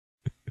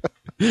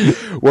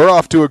We're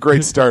off to a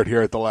great start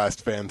here at the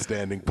Last Fan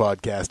Standing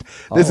podcast.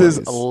 This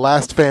is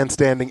Last Fan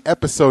Standing,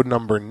 episode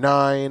number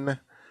 9.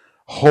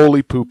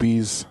 Holy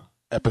poopies,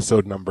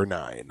 episode number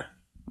 9.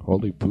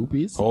 Holy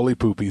poopies? Holy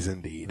poopies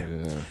indeed.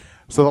 Yeah.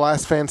 So the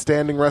Last Fan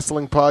Standing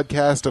Wrestling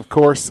Podcast, of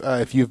course,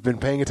 if you've been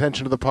paying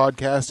attention to the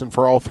podcast, and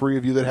for all three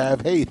of you that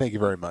have, hey, thank you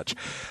very much.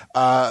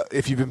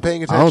 If you've been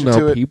paying attention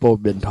to it... people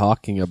have been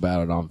talking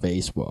about it on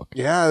Facebook.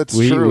 Yeah, that's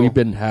true. We've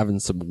been having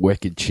some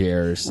wicked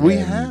shares. We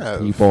have.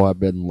 People have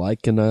been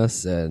liking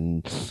us,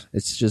 and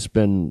it's just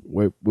been...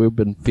 We've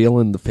been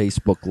feeling the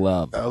Facebook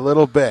love. A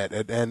little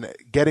bit, and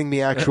getting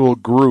the actual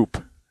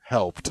group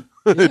helped.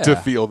 To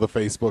feel the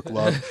Facebook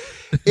love.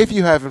 If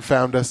you haven't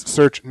found us,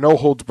 search No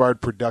Holds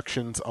Barred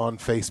Productions on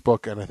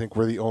Facebook, and I think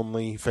we're the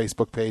only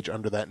Facebook page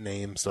under that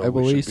name, so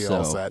we should be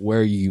all set.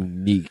 We're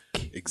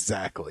unique.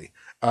 Exactly.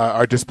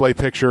 Our display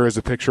picture is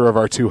a picture of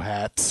our 2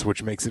 hats,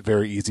 which makes it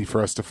very easy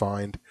for us to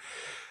find.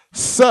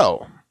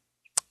 So,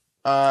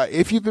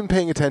 if you've been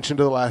paying attention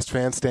to the Last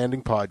Fan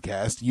Standing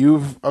podcast,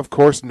 you've, of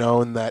course,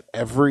 known that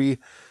every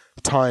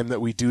time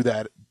that we do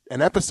that,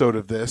 an episode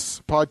of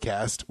this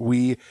podcast,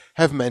 we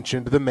have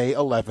mentioned the May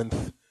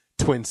 11th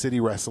Twin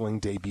City Wrestling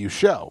debut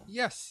show.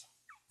 Yes.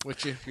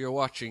 Which, if you're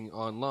watching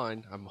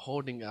online, I'm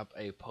holding up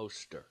a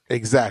poster.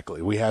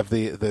 Exactly. We have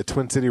the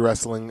Twin City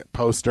Wrestling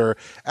poster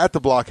at the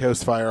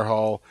Blockhouse Fire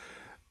Hall.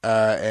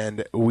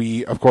 And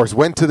we, of course,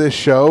 went to this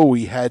show.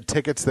 We had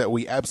tickets that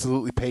we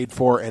absolutely paid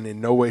for and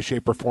in no way,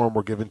 shape, or form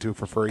were given to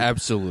for free.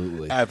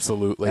 Absolutely.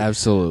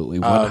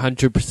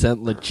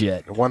 100%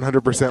 legit.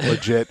 100%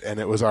 legit, and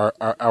it was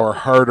our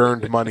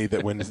hard-earned money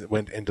that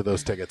went into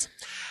those tickets.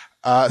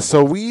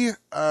 So we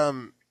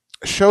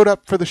showed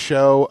up for the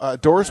show.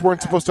 Doors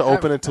weren't supposed to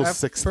open until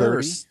 6:30.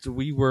 First,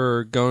 we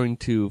were going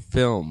to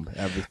film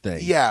everything.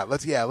 Yeah,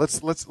 let's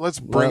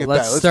bring it back.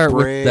 Let's start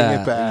bring with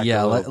that. it back.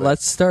 Yeah,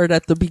 let's start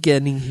at the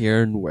beginning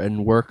here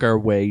and work our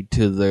way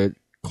to the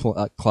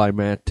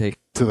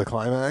climatic. To the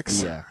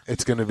climax. Yeah,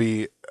 it's going to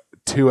be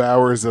 2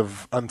 hours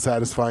of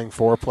unsatisfying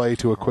foreplay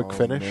to a quick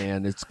finish.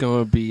 Man, it's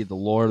going to be the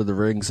Lord of the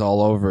Rings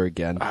all over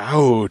again.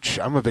 Ouch!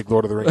 I'm a big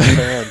Lord of the Rings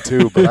fan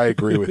too, but I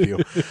agree with you.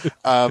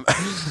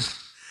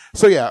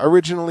 So yeah,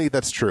 originally,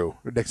 that's true.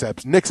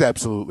 Nick's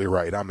absolutely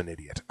right. I'm an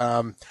idiot.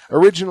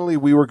 Originally,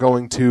 we were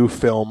going to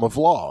film a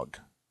vlog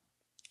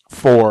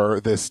for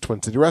this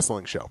Twin City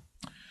Wrestling show.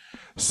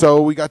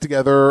 So we got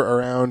together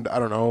around,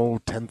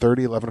 10:30,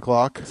 11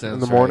 o'clock in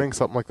the morning,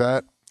 something like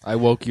that. I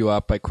woke you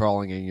up by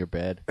crawling in your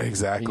bed.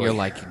 Exactly. And you're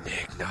like,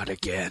 Nick, not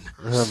again.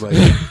 I'm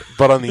like,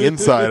 but on the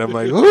inside, I'm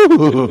like,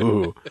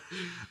 ooh.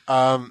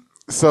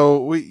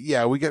 So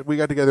we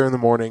got together in the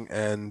morning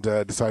and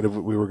decided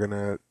we were going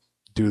to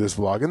do this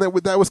vlog, and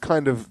that was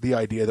kind of the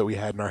idea that we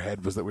had in our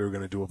head, was that we were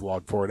going to do a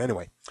vlog for it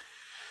anyway.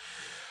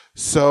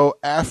 So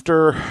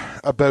after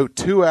about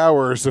 2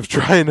 hours of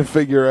trying to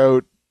figure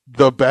out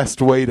the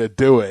best way to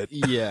do it,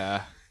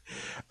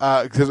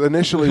 because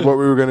initially what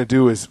we were going to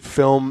do is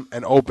film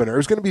an opener. It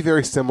was going to be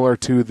very similar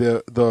to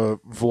the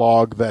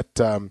vlog that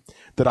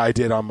I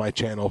did on my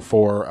channel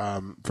for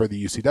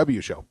the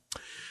UCW show,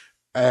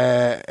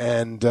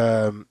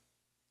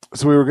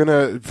 so we were going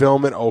to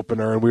film an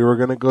opener, and we were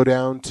going to go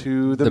down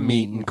to the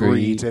meet and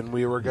greet, and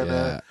we were going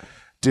to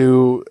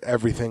do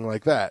everything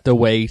like that. The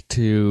way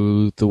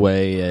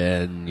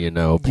and,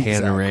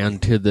 pan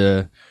around to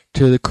the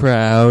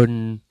crowd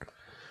and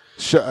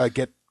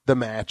get the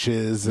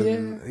matches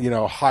and,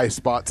 high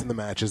spots in the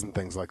matches and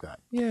things like that.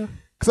 Yeah.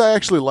 Because I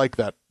actually liked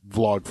that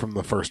vlog from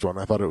the first one.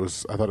 I thought it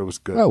was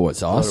good. That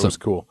was awesome. I thought it was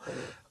cool.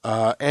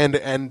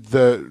 And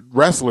the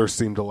wrestlers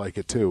seemed to like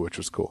it too, which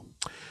was cool.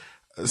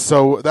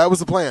 So that was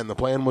the plan. The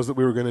plan was that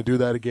we were going to do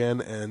that again,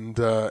 and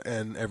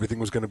everything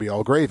was going to be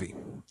all gravy.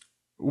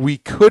 We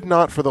could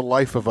not, for the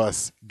life of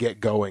us, get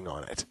going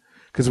on it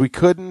because we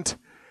couldn't.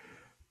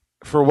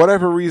 For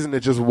whatever reason, it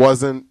just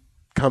wasn't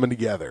coming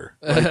together.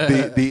 Like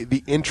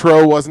the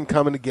intro wasn't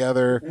coming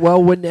together.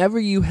 Well, whenever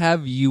you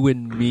have you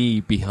and me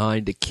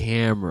behind a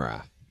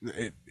camera,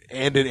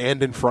 and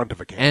in front of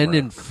a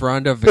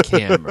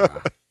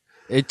camera,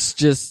 it's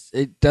just,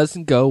 it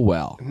doesn't go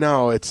well.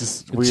 No,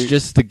 it's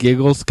just the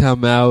giggles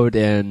come out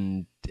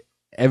and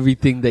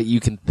everything that you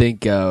can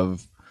think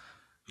of.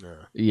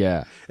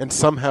 Yeah. And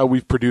somehow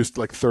we've produced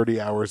like 30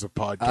 hours of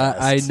podcasts.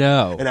 I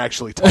know. And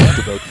actually talked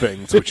about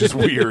things, which is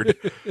weird.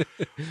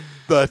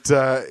 But,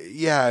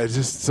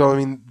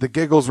 the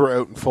giggles were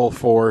out in full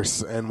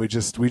force, and we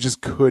just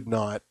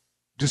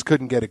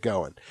couldn't get it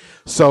going.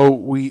 So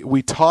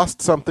we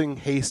tossed something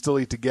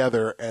hastily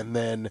together and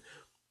then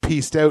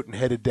pieced out and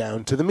headed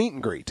down to the meet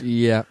and greet.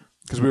 Yeah.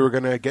 Because we were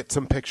going to get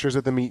some pictures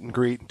at the meet and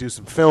greet and do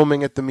some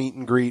filming at the meet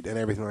and greet and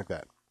everything like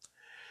that.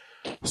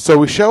 So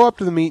we show up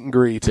to the meet and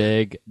greet.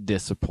 Big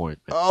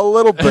disappointment. A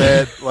little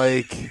bit.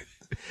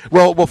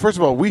 Well, first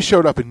of all, we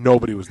showed up and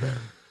nobody was there.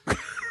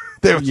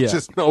 There was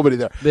just nobody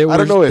there. I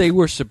don't know if they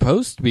were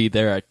supposed to be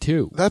there at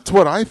 2. That's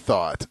what I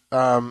thought.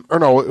 Or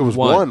no, it was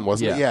 1,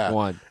 wasn't it? Yeah.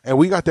 1. And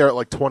we got there at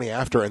like 20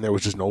 after and there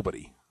was just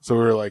nobody. So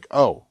we were like,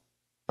 oh,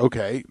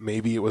 okay,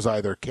 maybe it was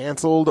either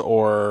canceled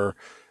or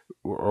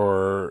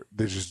or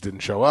they just didn't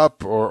show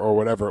up or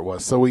whatever it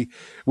was. So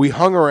we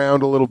hung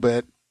around a little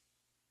bit,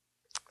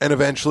 and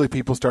eventually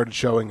people started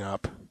showing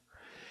up.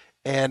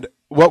 And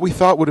what we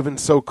thought would have been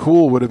so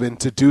cool would have been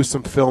to do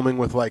some filming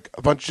with like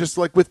a bunch, just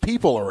like with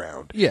people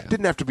around. Yeah. It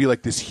didn't have to be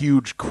like this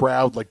huge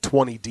crowd, like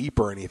 20 deep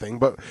or anything,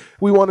 but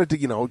we wanted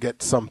to,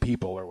 get some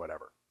people or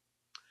whatever.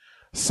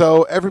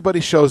 So everybody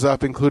shows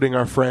up, including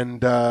our friend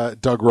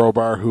Doug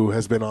Robar, who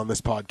has been on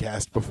this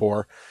podcast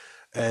before.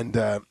 And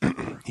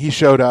he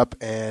showed up,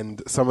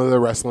 and some of the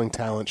wrestling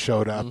talent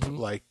showed up,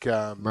 like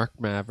Mark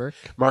Maverick.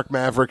 Mark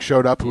Maverick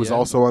showed up, who was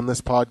also on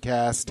this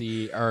podcast.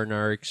 The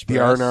R&R Express.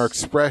 The R&R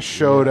Express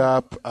showed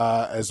up,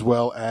 as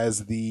well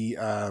as the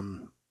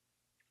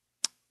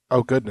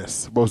oh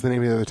goodness, what was the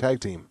name of the other tag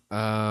team?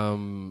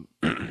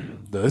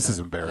 This is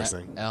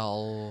embarrassing.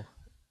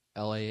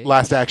 LAH?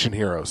 Last Action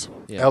Heroes.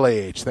 Yeah.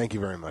 LAH. Thank you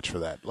very much for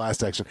that.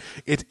 Last Action.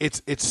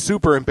 It's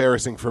super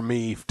embarrassing for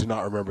me to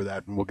not remember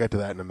that, and we'll get to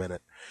that in a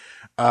minute.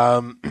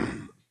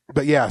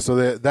 But yeah, so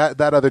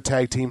that other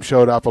tag team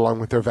showed up along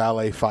with their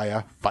valet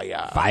Faya,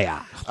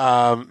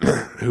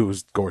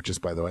 who's gorgeous,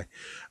 by the way.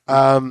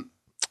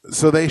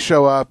 So they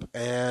show up,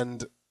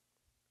 and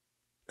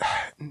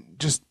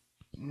just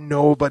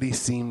nobody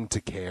seemed to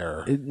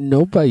care.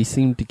 Nobody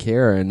seemed to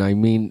care, and I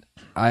mean,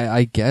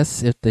 I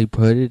guess if they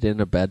put it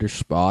in a better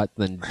spot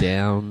than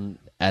down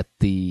at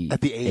the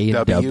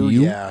A&W,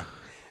 yeah.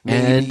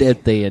 Maybe. And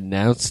if they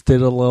announced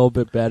it a little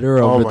bit better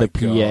over the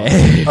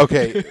PA.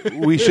 Okay,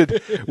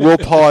 we'll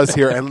pause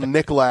here, and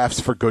Nick laughs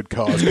for good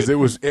cause, because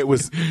it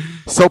was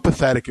so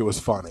pathetic it was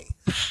funny.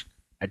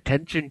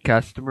 Attention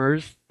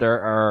customers,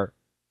 there are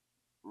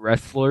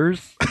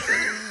wrestlers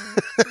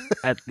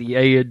at the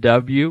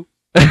A&W.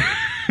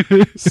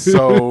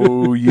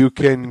 So you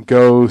can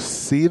go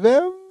see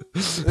them?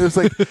 It was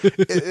like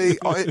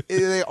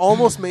they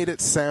almost made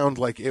it sound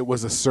like it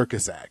was a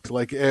circus act,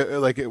 like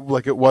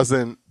it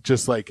wasn't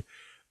just like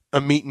a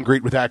meet and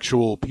greet with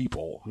actual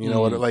people,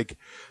 Like,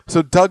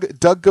 so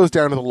Doug goes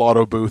down to the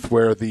lotto booth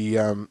where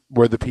the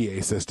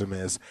PA system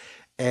is,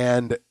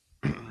 and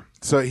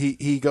so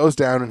he goes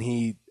down and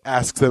he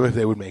asks them if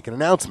they would make an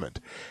announcement,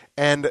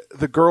 and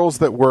the girls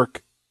that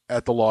work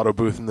at the lotto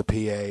booth in the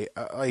PA,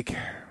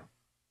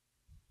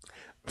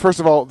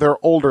 first of all,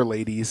 they're older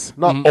ladies,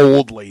 not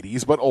old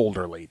ladies, but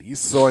older ladies.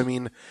 So, I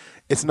mean,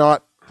 it's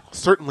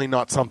certainly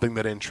not something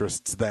that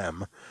interests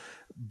them.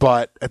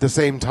 But at the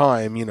same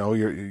time,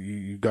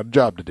 you got a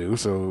job to do,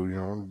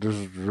 so,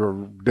 just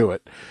do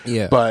it.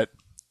 Yeah. But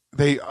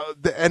they,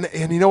 and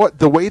you know what?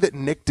 The way that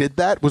Nick did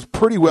that was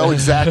pretty well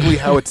exactly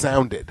how it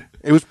sounded.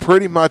 It was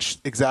pretty much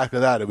exactly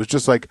that. It was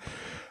just like,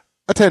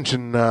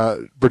 attention,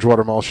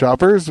 Bridgewater Mall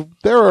shoppers,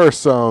 there are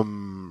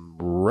some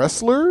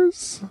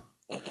wrestlers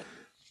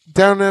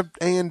down at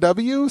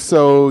A&W,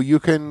 so you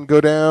can go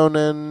down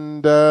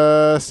and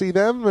see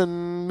them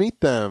and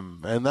meet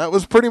them. And that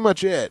was pretty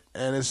much it.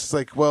 And it's just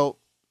like, well,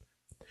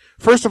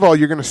 first of all,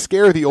 you're going to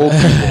scare the old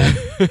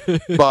people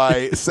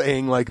by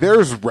saying, like,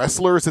 there's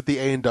wrestlers at the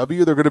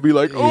A&W. They're going to be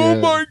like, oh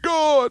my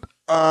God.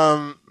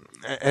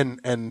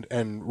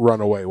 And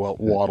run away. Well,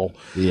 waddle.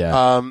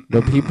 Yeah.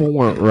 But people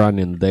weren't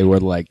running. They were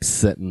like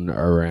sitting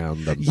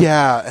around them.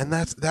 Yeah. And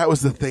that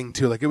was the thing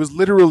too. Like, it was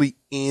literally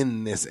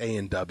in this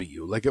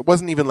A&W. Like, it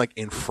wasn't even like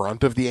in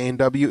front of the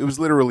A&W. It was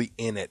literally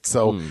in it.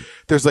 So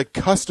there's like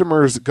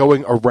customers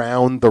going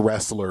around the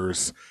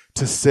wrestlers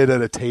to sit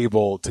at a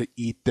table to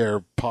eat their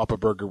Papa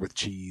Burger with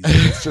cheese.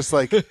 And it's just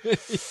like,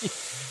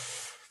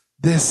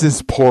 this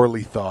is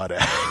poorly thought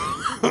out.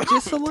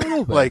 Just a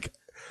little bit. Like,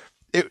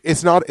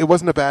 it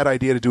wasn't a bad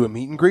idea to do a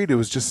meet and greet. It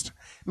was just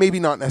maybe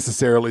not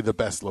necessarily the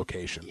best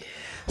location. Yeah.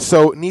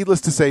 So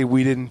needless to say,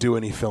 we didn't do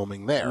any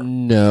filming there.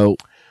 No.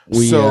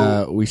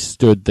 We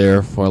stood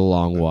there for a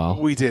long while.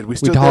 We did. We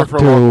stood there for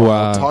a long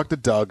while. Talked to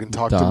Doug and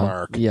talked to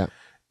Mark. Yeah.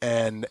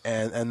 And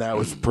that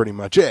was pretty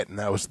much it. And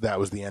that was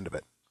the end of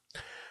it.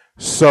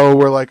 So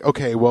we're like,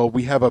 okay, well,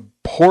 we have a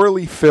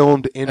poorly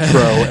filmed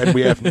intro and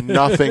we have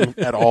nothing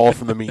at all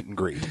from the meet and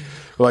greet.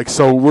 We're like,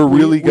 so we're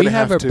really going to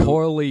have to. We have a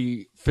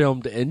poorly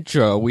filmed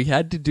intro. We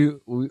had to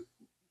do.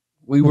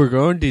 We were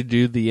going to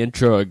do the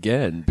intro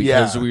again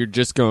because we were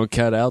just going to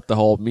cut out the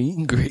whole meet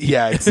and greet.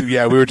 Yeah,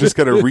 we were just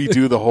going to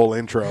redo the whole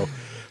intro.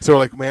 So we're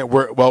like, man,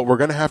 we're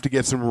going to have to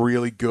get some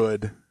really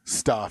good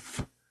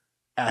stuff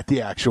at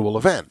the actual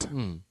event.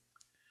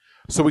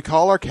 So we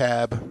call our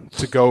cab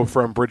to go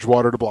from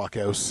Bridgewater to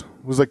Blockhouse.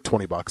 It was like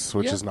 $20,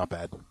 which is not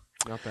bad.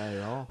 Not bad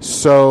at all.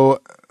 So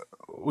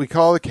we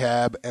call the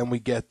cab and we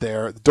get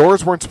there. The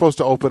doors weren't supposed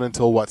to open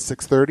until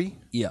 6:30?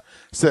 Yeah.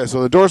 So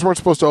the doors weren't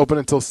supposed to open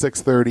until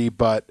 6:30,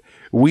 but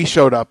we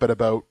showed up at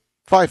about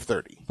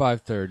 5:30.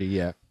 5:30,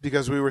 yeah.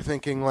 Because we were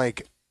thinking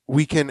like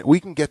we can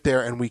get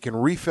there and we can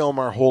refilm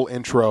our whole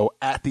intro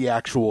at the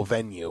actual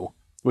venue,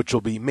 which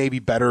will be maybe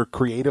better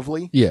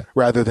creatively,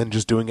 rather than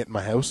just doing it in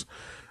my house.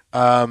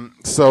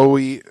 So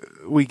we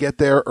get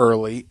there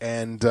early,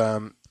 and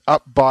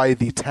up by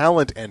the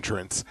talent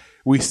entrance,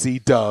 we see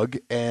Doug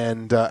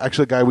and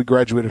actually a guy we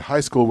graduated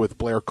high school with,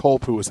 Blair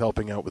Culp, who was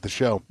helping out with the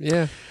show.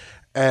 Yeah.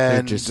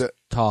 And just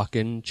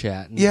talking,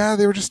 chatting. Yeah,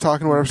 they were just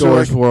talking. Whatever.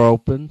 Doors were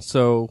open,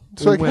 so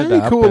it's like,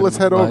 hey, cool, let's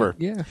head over.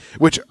 Yeah.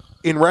 Which,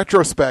 in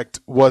retrospect,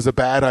 was a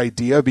bad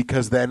idea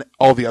because then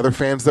all the other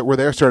fans that were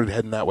there started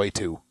heading that way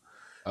too.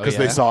 Because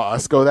they saw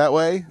us go that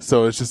way.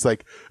 So it's just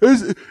like,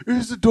 is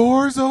the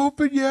doors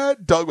open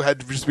yet? Doug had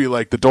to just be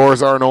like, the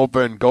doors aren't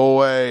open. Go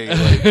away.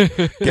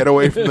 Like, get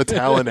away from the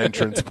talent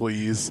entrance,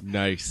 please.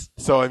 Nice.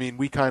 So, I mean,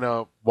 we kind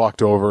of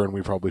walked over and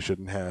we probably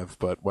shouldn't have,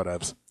 but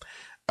whatevs.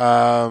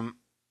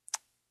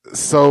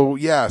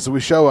 So we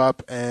show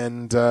up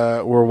and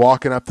we're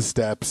walking up the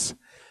steps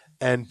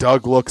and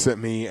Doug looks at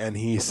me and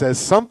he says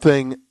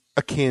something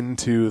akin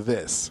to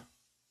this.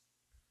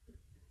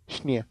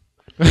 Schneer.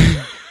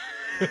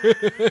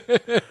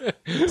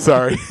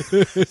 Sorry.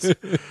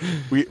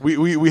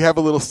 we have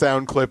a little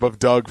sound clip of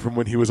Doug from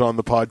when he was on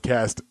the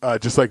podcast,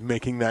 just like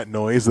making that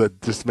noise,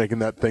 just making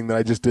that thing that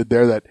I just did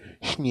there, that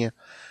schneer.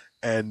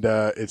 And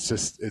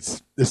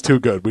it's too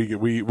good.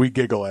 We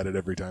giggle at it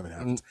every time it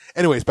happens.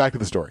 Anyways, back to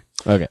the story.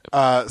 Okay.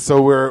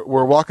 So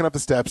we're walking up the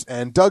steps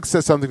and Doug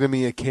says something to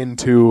me akin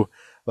to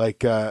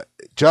like,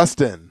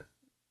 Justin,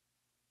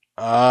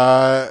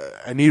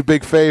 I need a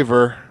big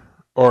favor,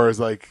 or is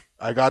like,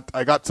 I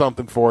got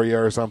something for you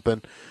or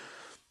something.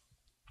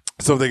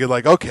 So they get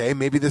like, okay,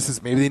 maybe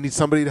they need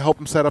somebody to help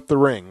them set up the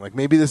ring. Like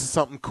maybe this is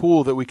something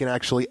cool that we can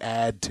actually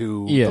add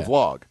to the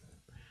vlog.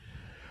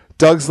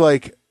 Doug's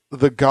like,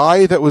 the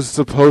guy that was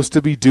supposed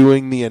to be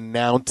doing the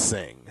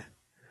announcing.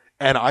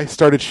 And I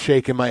started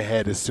shaking my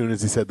head as soon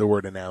as he said the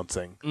word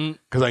announcing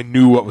because I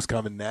knew what was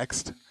coming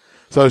next.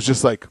 So I was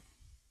just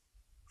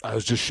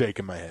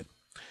shaking my head.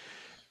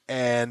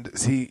 And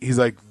he's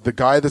like, the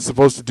guy that's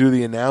supposed to do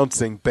the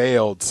announcing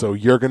bailed, so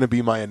you're going to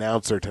be my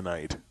announcer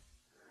tonight.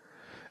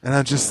 And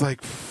I'm just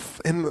like,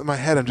 in my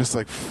head, I'm just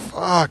like,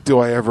 fuck, do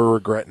I ever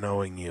regret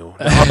knowing you?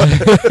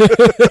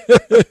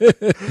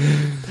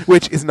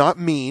 Which is not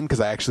mean, because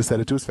I actually said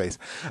it to his face.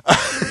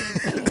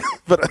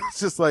 But I was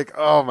just like,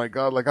 oh my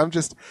God, like I'm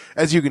just,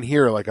 as you can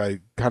hear, like I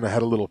kind of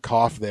had a little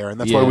cough there. And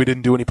that's why we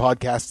didn't do any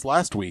podcasts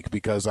last week,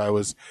 because I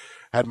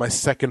had my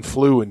second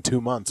flu in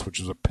 2 months, which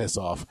was a piss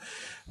off.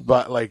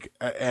 But like,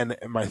 and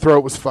my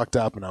throat was fucked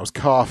up and I was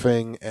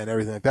coughing and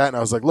everything like that. And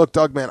I was like, look,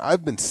 Doug, man,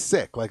 I've been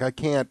sick. Like I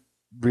can't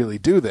really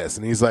do this.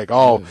 And he's like,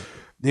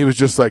 he was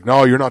just like,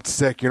 no, you're not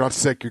sick. You're not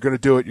sick. You're going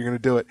to do it. You're going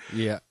to do it.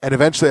 Yeah. And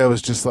eventually I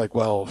was just like,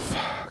 well,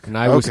 fuck. And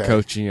I was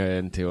coaching you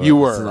into it. You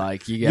were.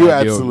 Like, you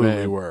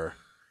absolutely were.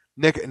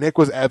 Nick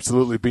was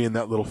absolutely being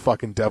that little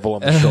fucking devil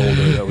on the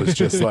shoulder that was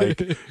just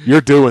like,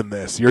 you're doing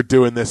this, and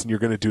you're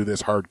going to do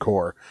this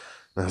hardcore.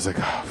 And I was like,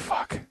 oh,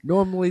 fuck.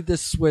 Normally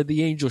this is where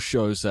the angel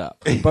shows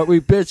up, but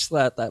we bitch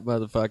slapped that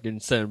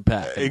motherfucking send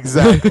pack.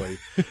 Exactly.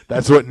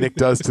 That's what Nick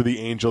does to the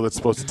angel that's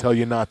supposed to tell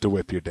you not to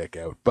whip your dick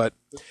out. But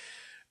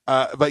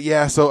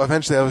yeah, so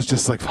eventually I was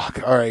just like,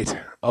 fuck, all right,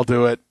 I'll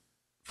do it.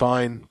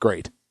 Fine,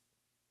 great.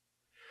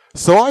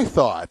 So I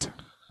thought,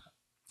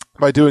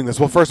 by doing this,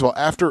 well, first of all,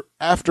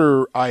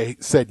 after I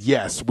said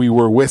yes, we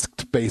were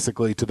whisked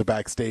basically to the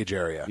backstage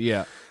area.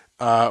 Yeah.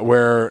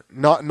 Where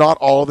not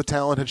all the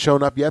talent had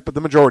shown up yet, but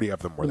the majority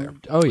of them were there.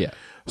 Oh yeah.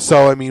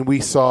 So I mean, we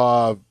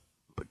saw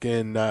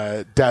again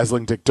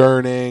Dazzling Dick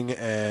Durning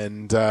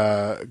and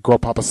Girl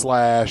Papa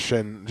Slash,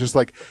 and just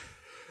like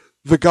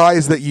the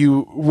guys that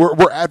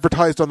were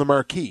advertised on the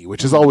marquee,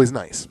 which is always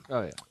nice.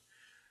 Oh yeah.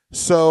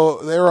 So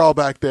they were all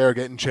back there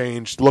getting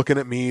changed, looking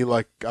at me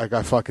like I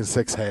got fucking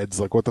 6 heads.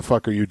 Like, what the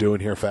fuck are you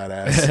doing here, fat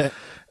ass?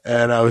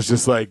 And I was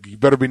just like, you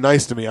better be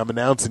nice to me. I'm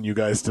announcing you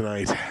guys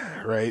tonight.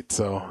 Right?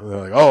 So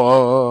they're like,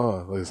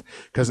 oh.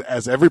 Because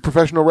as every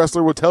professional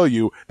wrestler will tell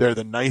you, they're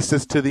the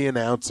nicest to the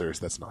announcers.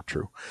 That's not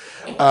true.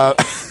 But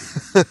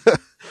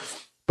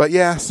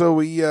yeah, so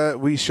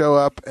we show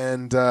up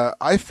and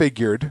I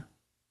figured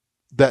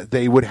that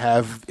they would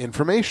have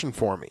information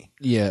for me.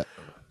 Yeah.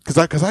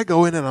 Because I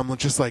go in and I'm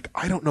just like,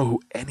 I don't know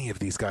who any of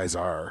these guys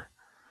are.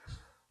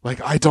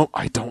 Like, I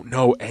don't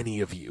know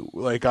any of you.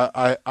 Like,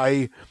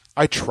 I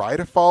try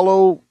to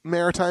follow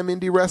Maritime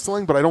indie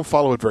wrestling, but I don't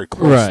follow it very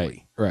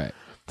closely. Right.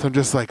 So I'm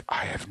just like,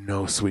 I have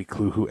no sweet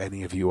clue who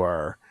any of you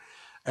are.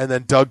 And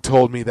then Doug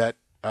told me that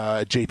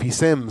JP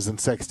Sims and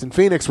Sexton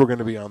Phoenix were going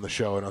to be on the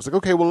show. And I was like,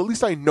 okay, well, at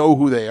least I know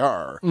who they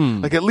are.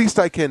 Like, at least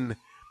I can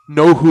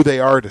know who they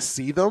are to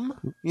see them.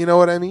 You know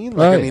what I mean?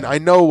 Like, I mean, I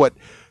know what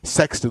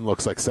Sexton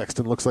looks like.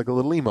 Sexton looks like a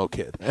little emo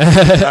kid.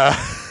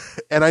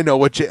 And I know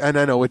what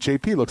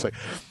JP looks like.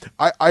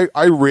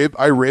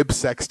 I rib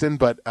Sexton,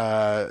 but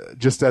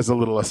just as a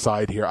little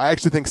aside here, I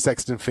actually think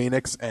Sexton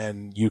Phoenix,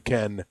 and you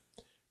can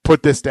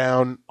put this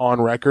down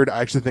on record, I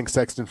actually think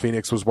Sexton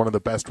Phoenix was one of the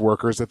best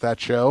workers at that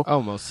show.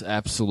 Almost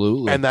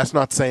absolutely. And that's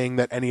not saying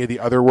that any of the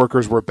other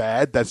workers were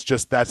bad.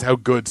 That's how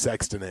good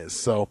Sexton is.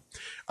 So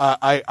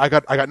I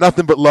got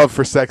nothing but love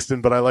for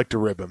Sexton, but I like to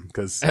rib him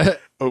because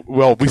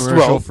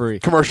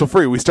commercial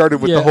free. We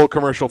started with the whole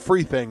commercial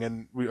free thing,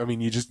 and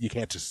you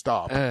can't just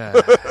stop.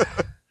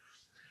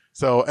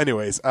 So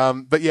anyways,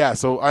 but yeah,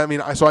 so I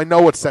mean, I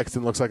know what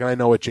Sexton looks like and I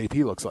know what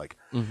JP looks like.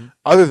 Mm-hmm.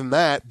 Other than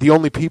that, the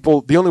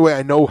only way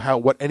I know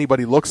what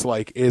anybody looks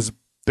like is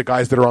the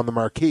guys that are on the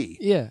marquee.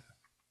 Yeah.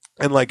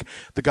 And like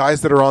the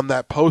guys that are on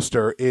that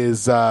poster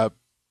is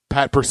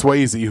Pat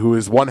Persuasi, who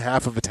is one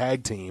half of a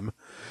tag team.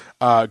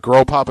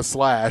 Girl Papa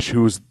Slash,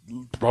 who's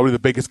probably the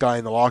biggest guy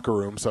in the locker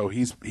room, so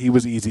he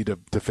was easy to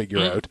figure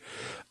out.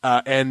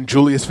 And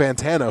Julius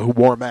Fantana, who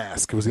wore a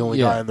mask, was the only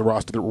guy on the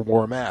roster that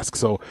wore a mask.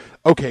 So,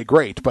 okay,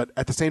 great. But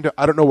at the same time,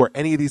 I don't know where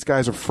any of these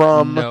guys are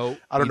from. No,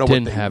 I don't know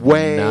what they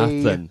weigh.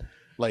 Nothing.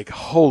 Like,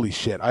 holy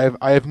shit.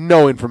 I have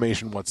no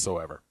information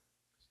whatsoever.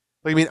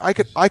 Like, I mean,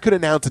 I could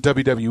announce a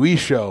WWE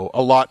show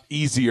a lot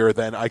easier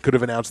than I could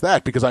have announced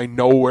that because I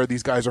know where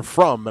these guys are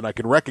from and I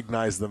can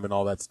recognize them and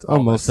all that stuff.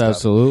 Almost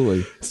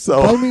absolutely.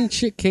 So, I mean,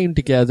 shit came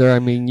together. I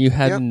mean, you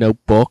had a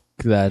notebook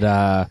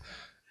that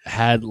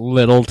had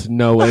little to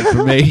no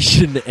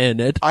information in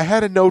it. I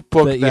had a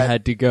notebook that you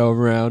had to go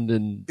around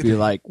and be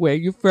like, "Where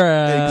you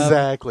from?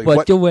 Exactly.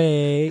 What's your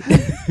weight?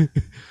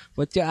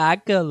 What's your eye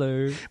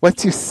color?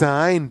 What's your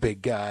sign,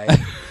 big guy?"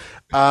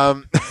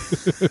 God.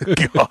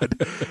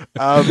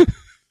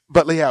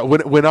 But yeah,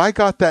 when I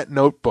got that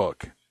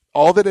notebook,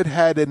 all that it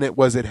had in it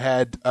was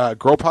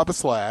Girl Papa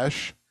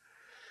Slash.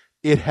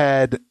 It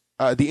had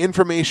the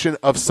information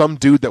of some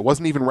dude that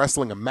wasn't even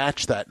wrestling a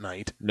match that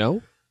night.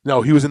 No,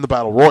 he was in the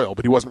Battle Royal,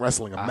 but he wasn't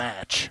wrestling a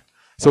match.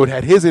 So it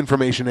had his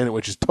information in it,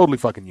 which is totally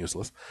fucking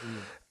useless.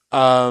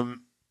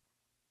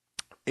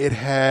 It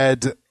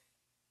had,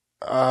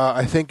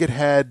 I think it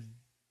had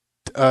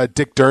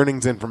Dick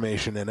Durning's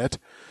information in it.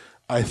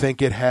 I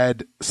think it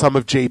had some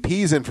of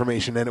JP's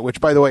information in it, which,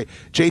 by the way,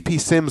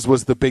 JP Sims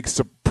was the big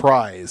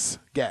surprise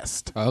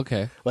guest.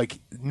 Okay. Like,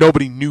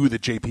 nobody knew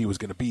that JP was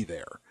going to be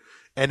there.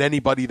 And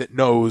anybody that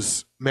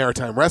knows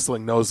Maritime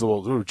Wrestling knows,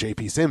 well,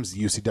 JP Sims,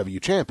 the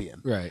UCW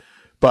champion. Right.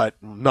 But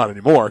not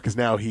anymore, because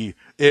now I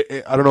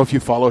don't know if you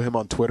follow him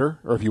on Twitter,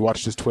 or if you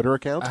watched his Twitter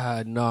account.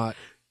 Not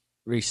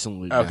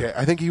recently. Okay, no.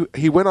 I think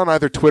he went on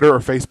either Twitter or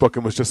Facebook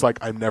and was just like,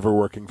 I'm never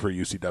working for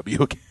UCW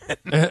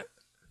again.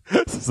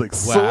 So it's like,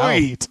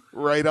 sweet,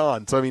 right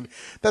on. So I mean,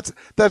 that's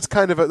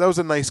kind of that was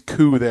a nice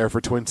coup there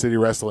for Twin City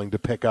Wrestling to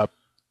pick up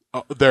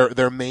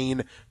their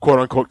main quote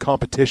unquote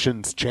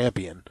competition's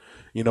champion.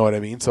 You know what I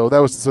mean? So that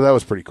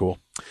was pretty cool.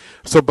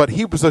 But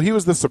he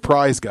was the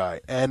surprise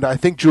guy, and I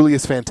think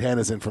Julius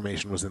Fantana's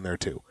information was in there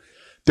too.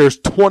 There's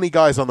 20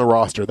 guys on the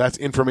roster. That's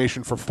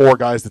information for 4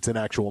 guys that's in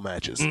actual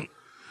matches.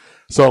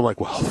 So I'm like,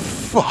 well,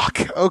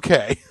 fuck.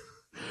 Okay.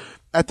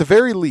 At the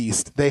very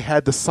least, they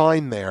had the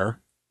sign there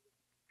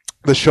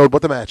that showed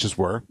what the matches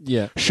were.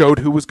 Yeah. Showed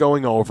who was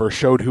going over,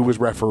 showed who was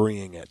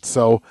refereeing it.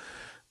 So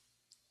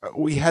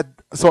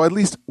at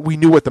least we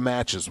knew what the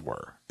matches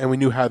were and we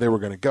knew how they were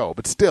going to go.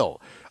 But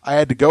still, I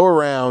had to go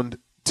around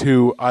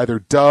to either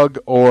Doug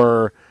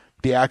or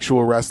the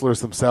actual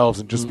wrestlers themselves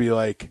and just be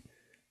like,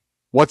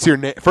 what's your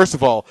name? First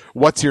of all,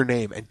 what's your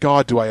name? And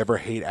God, do I ever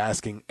hate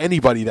asking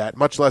anybody that,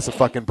 much less a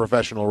fucking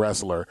professional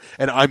wrestler.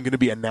 And I'm going to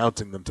be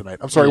announcing them tonight.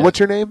 I'm sorry, what's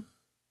your name?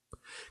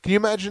 Can you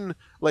imagine,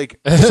 like,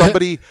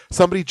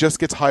 somebody just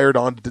gets hired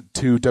on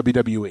to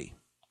WWE,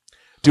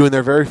 doing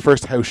their very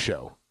first house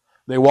show.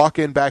 They walk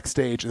in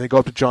backstage, and they go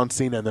up to John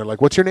Cena, and they're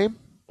like, what's your name?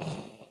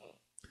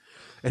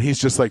 And he's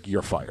just like,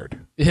 you're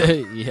fired.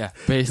 Yeah,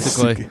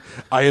 basically.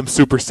 I am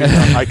Super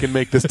Cena. I can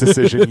make this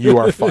decision. You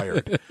are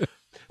fired.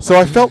 So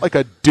I felt like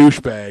a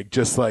douchebag,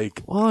 just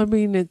like... Well, I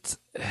mean, it's...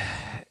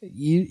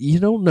 You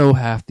don't know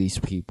half these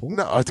people.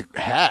 No, it's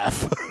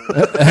half.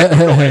 I don't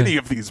know any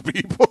of these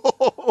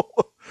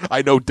people.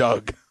 I know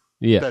Doug.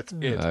 Yeah. That's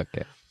it.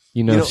 Okay.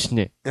 You know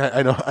Schnitt.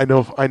 I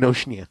know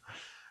Schnitt.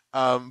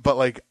 But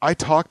like I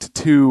talked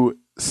to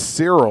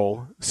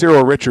Cyril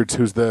Richards,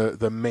 who's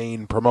the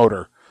main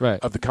promoter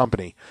of the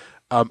company.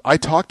 I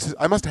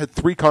must have had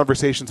 3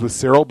 conversations with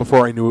Cyril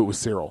before I knew it was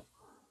Cyril.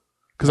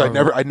 Because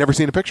I'd never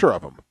seen a picture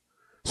of him.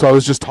 So I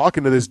was just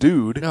talking to this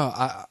dude. No,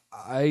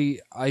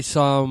 I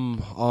saw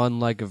him on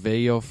like a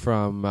video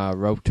from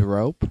Rope to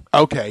Rope.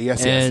 Okay,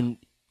 yes. And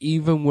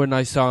even when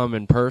I saw him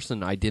in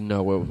person, I didn't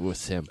know it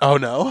was him. Oh,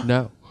 no?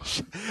 No.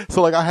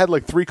 So, like, I had,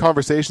 like, 3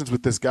 conversations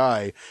with this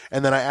guy,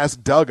 and then I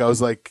asked Doug, I was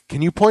like,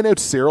 can you point out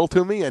Cyril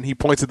to me? And he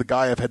points at the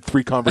guy I've had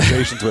 3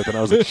 conversations with, and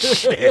I was like,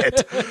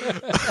 shit.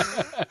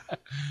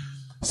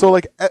 So,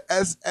 like,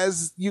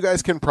 as you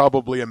guys can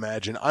probably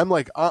imagine,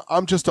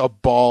 I'm just a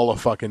ball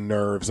of fucking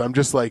nerves. I'm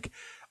just, like,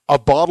 a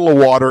bottle of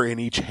water in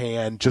each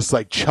hand, just,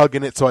 like,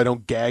 chugging it so I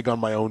don't gag on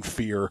my own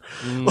fear.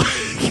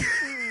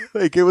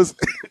 Like, it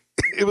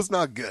was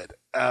not good.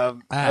 Yeah,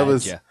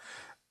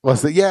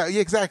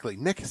 exactly.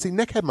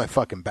 Nick had my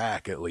fucking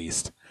back at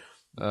least.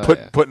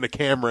 Putting a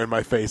camera in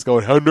my face,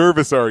 going, "How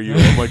nervous are you?"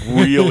 I'm like,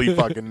 really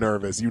fucking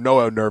nervous. You know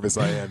how nervous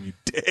I am, you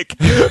dick.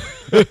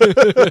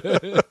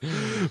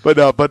 But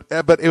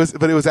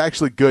it was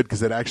actually good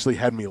because it actually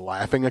had me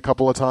laughing a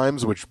couple of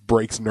times, which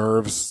breaks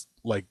nerves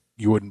like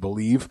you wouldn't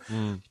believe.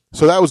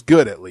 So that was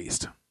good at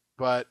least.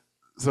 But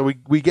so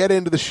we get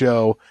into the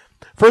show.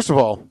 First of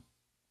all,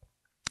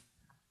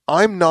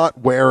 I'm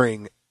not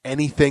wearing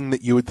anything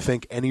that you would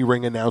think any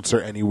ring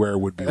announcer anywhere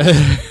would be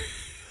wearing.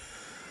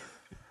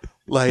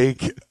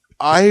 Like,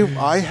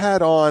 I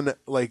had on,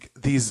 like,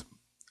 these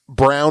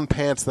brown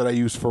pants that I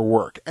use for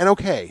work. And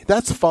okay,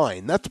 that's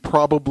fine. That's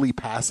probably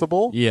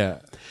passable. Yeah.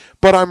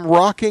 But I'm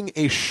rocking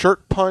a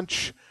Shirt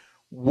Punch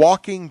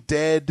Walking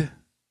Dead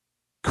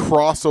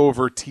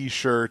crossover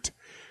t-shirt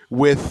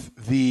with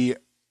the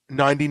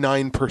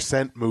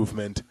 99%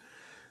 movement.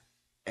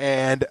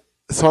 And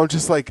so I'm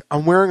just like,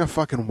 I'm wearing a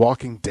fucking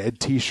Walking Dead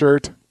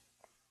t-shirt,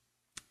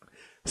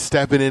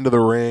 stepping into the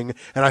ring,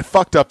 and I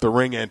fucked up the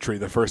ring entry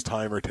the first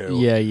time or two.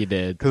 Yeah, you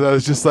did. Because I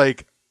was just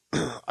like,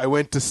 I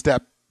went to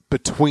step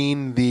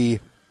between the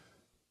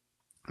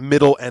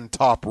middle and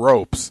top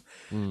ropes,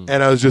 and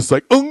I was just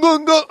like, and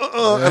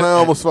I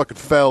almost fucking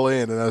fell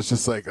in, and I was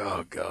just like,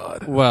 oh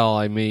god. Well,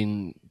 I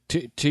mean,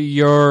 to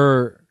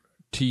your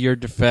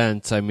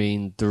defense, I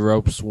mean, the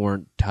ropes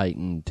weren't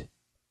tightened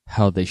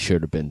how they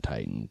should have been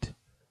tightened.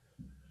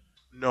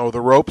 No,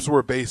 the ropes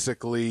were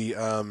basically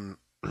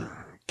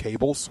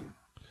cables.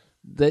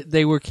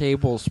 They were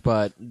cables,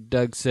 but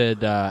Doug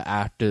said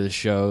after the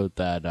show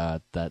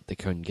that they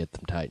couldn't get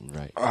them tightened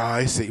right.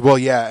 I see. Well,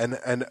 yeah,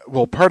 and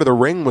part of the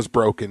ring was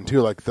broken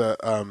too. Like the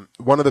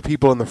one of the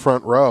people in the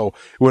front row,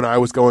 when I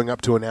was going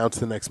up to announce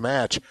the next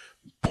match,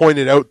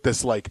 pointed out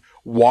this like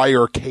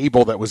wire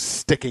cable that was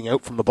sticking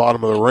out from the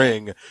bottom of the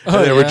ring,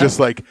 and they were just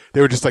like,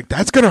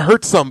 that's gonna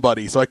hurt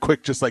somebody. So I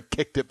just like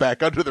kicked it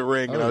back under the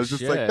ring, and I was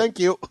just like, thank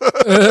you,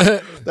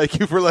 thank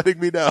you for letting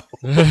me know.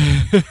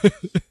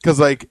 Because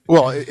like,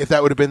 well, if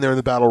that would have been there in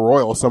the Battle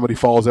Royal, somebody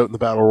falls out in the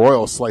Battle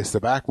Royal, slice the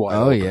back wide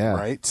open,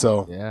 right?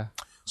 So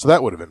so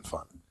that would have been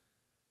fun.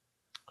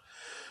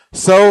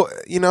 So,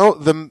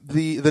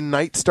 the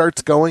night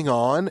starts going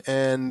on,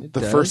 and the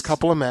first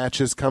couple of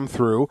matches come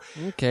through.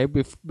 Okay,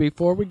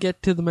 before we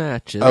get to the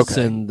matches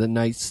and the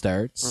night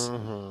starts,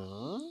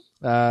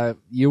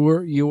 you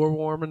were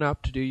warming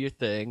up to do your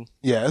thing.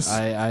 Yes.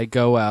 I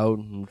go out,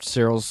 and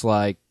Cyril's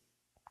like,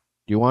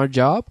 "Do you want a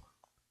job?"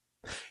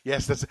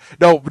 Yes,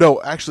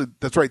 actually,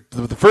 that's right.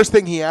 The first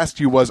thing he asked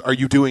you was, "Are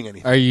you doing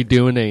anything?" Are you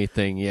doing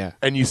anything? Yeah.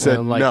 And you said,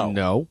 like, no.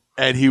 No.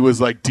 And he was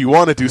like, do you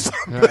want to do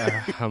something?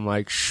 I'm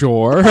like,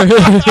 sure.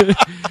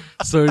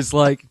 So he's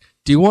like,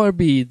 do you want to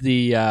be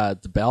the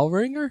bell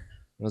ringer?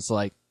 I was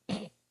like,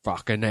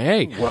 fucking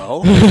A.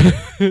 Well,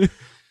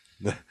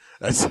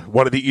 that's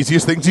one of the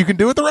easiest things you can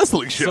do at the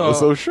wrestling show,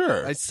 so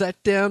sure. I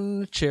sat down in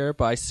the chair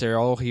by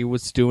Cyril. He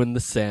was doing the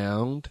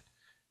sound,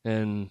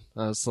 and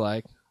I was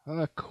like,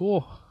 oh,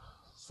 cool.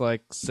 It's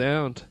like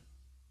sound.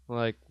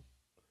 Like,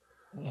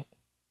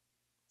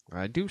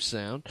 I do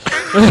sound.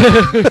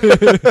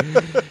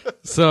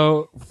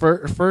 So,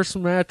 first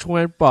match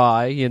went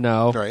by,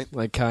 right.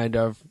 I kind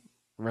of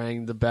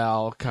rang the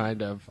bell,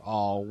 kind of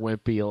all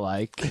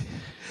wimpy-like.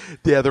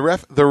 Yeah, the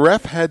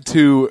ref had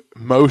to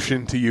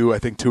motion to you, I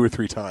think, 2 or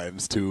 3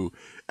 times to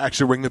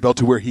actually ring the bell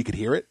to where he could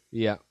hear it.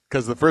 Yeah.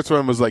 Because the first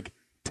one was like,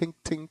 tink,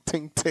 tink,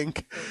 tink,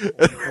 tink.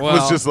 It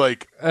was just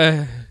like...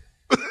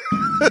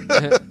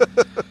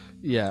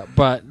 Yeah,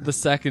 but the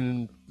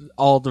second,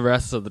 all the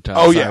rest of the time,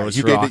 oh yeah, I was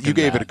you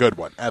gave it a good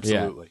one,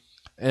 absolutely.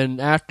 Yeah.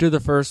 And after the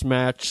first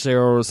match,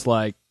 Sarah was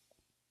like,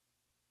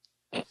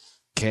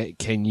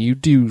 "Can you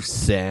do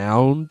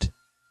sound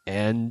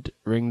and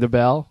ring the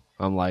bell?"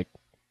 I'm like,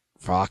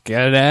 "Fucking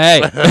A."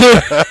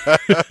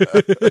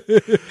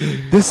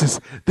 This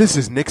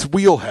is Nick's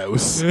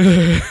wheelhouse.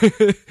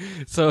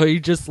 So he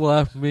just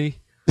left me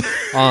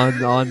on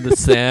the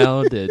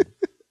sound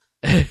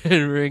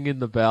and ringing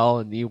the bell,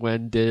 and he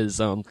went and did his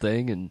own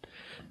thing, and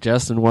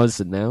Justin was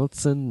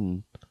announcing,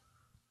 and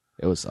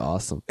it was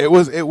awesome. It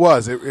was.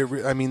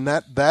 I mean,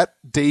 that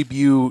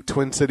debut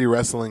Twin City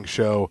Wrestling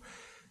show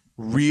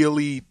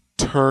really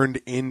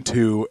turned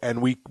into,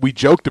 and we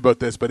joked about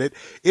this, but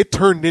it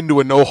turned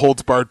into a no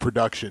holds barred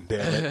production,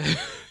 damn it.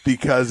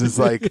 Because it's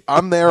like,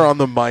 I'm there on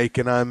the mic,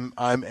 and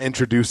I'm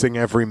introducing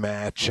every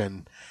match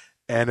and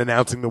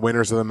announcing the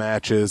winners of the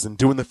matches and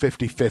doing the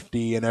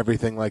 50-50 and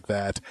everything like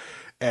that.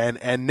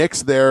 And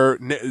Nick's there.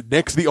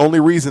 Nick's the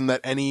only reason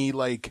that any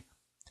like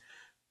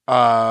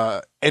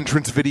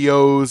entrance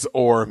videos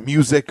or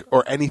music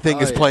or anything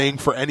is playing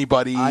for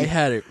anybody. I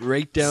had it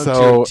right down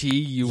to a T.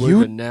 You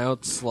would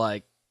announce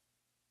like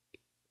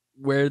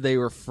where they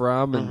were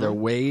from and their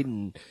weight,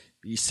 and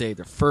you say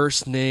their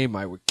first name.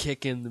 I would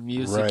kick in the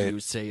music. Right. You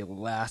would say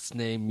last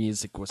name.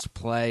 Music was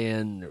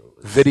playing.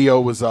 Video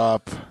was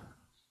up.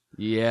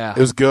 Yeah, it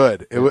was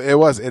good. It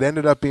was. It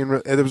ended up being.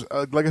 It was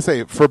like I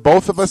say, for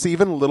both of us,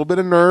 even a little bit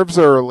of nerves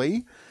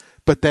early,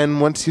 but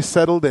then once you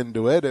settled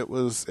into it, it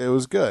was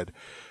good.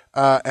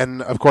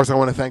 And of course, I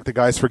want to thank the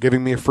guys for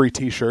giving me a free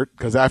T-shirt,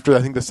 because after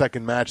I think the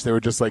second match, they were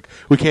just like,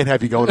 "We can't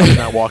have you going with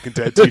that Walking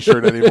Dead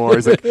T-shirt anymore."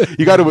 He's like,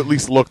 "You got to at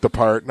least look the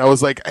part." And I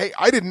was like, "Hey,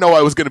 I didn't know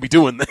I was going to be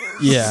doing this."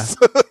 Yeah.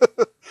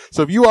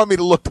 So if you want me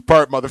to look the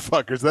part,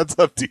 motherfuckers, that's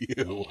up to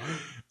you.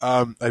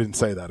 I didn't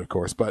say that, of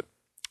course, but.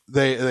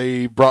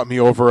 They brought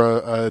me over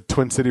a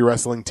Twin City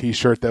Wrestling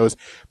T-shirt that was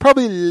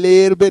probably a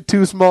little bit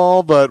too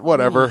small, but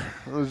whatever.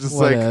 It was just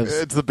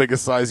it's the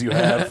biggest size you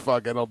have.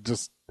 Fuck it, I'll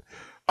just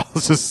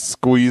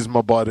squeeze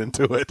my butt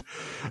into it.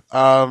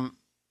 So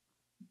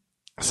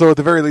at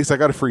the very least, I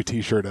got a free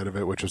T-shirt out of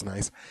it, which was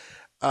nice.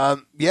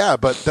 Yeah,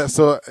 but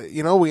so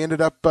we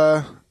ended up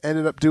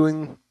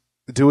doing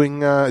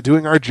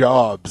our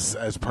jobs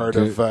as part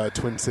of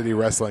Twin City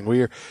Wrestling.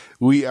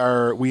 We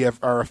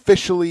are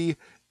officially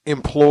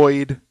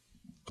employed,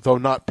 though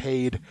not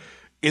paid,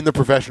 in the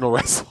professional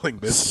wrestling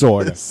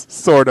business.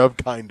 Sort of,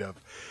 kind of.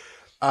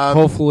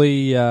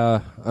 Hopefully,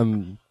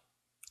 I'm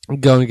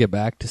going to get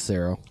back to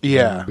Cyril.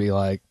 Yeah. And be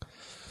like,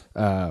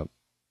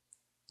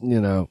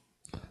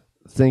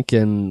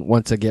 thinking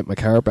once I get my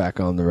car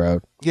back on the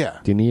road. Yeah.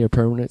 Do you need a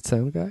permanent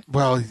sound guy?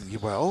 Well,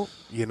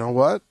 you know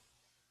what?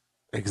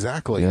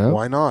 Exactly. Yeah.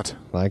 Why not?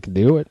 I can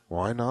do it.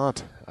 Why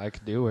not? I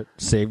can do it.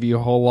 Save you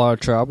a whole lot of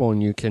trouble,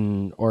 and you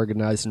can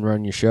organize and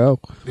run your show.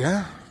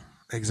 Yeah,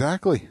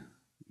 exactly.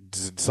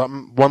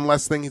 One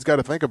less thing he's got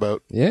to think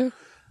about. Yeah.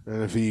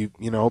 And if he,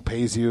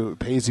 pays you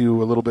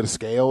a little bit of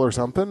scale or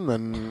something,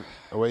 then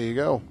away you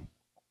go.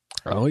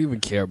 I don't even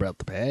care about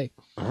the pay.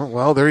 Oh,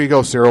 well, there you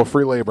go, Cyril.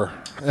 Free labor.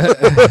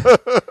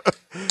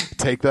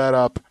 Take that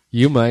up.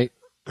 You might.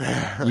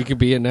 You can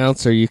be an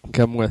announcer. You can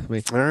come with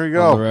me. There you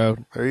go. On the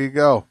road. There you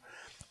go.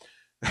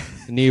 I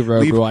need a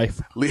road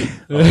wife.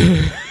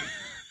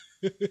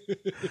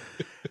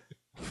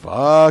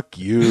 Fuck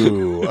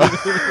you.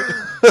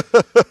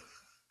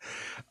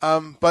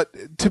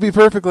 But to be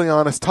perfectly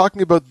honest,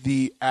 talking about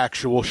the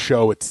actual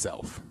show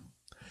itself,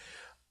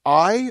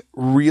 I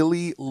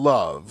really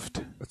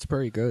loved. That's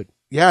pretty good.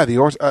 Yeah,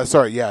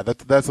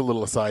 that's a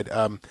little aside.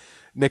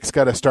 Nick's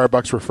got a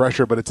Starbucks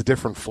refresher, but it's a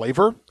different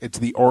flavor. It's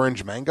the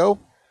orange mango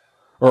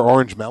or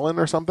orange melon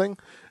or something,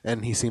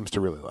 and he seems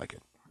to really like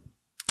it.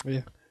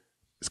 Yeah.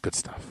 It's good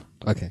stuff.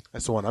 Okay.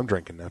 That's the one I'm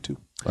drinking now, too.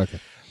 Okay.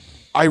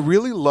 I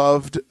really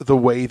loved the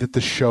way that the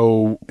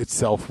show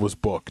itself was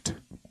booked.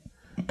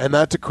 And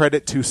that's a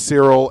credit to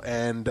Cyril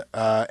and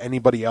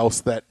anybody else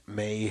that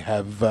may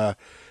have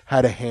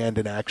had a hand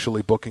in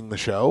actually booking the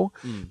show.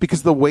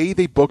 Because the way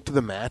they booked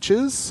the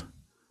matches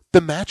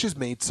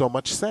made so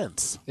much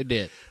sense. It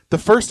did. The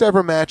first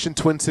ever match in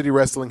Twin City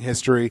Wrestling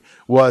history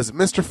was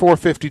Mr.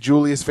 450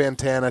 Julius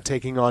Fantana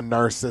taking on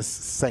Narcissus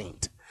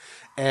Saint.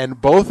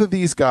 And both of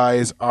these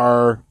guys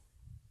are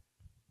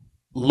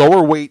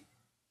lower weight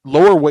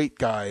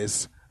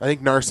guys. I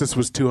think Narcissus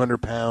was 200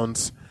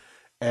 pounds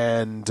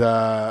and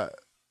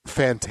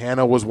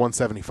Fantana was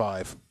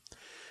 175.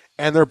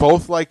 And they're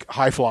both like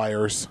high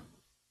flyers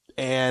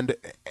and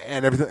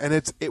everything. And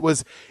it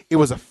was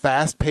a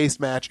fast-paced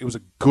match. It was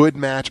a good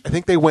match. I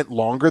think they went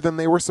longer than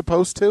they were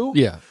supposed to.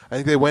 Yeah. I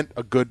think they went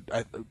a good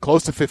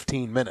close to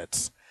 15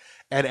 minutes.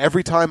 And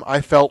every time I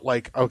felt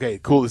like, okay,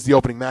 cool, this is the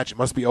opening match, it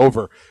must be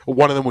over,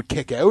 one of them would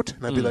kick out,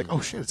 and I'd be like,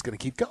 oh shit, it's going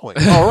to keep going.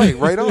 All right,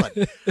 right on.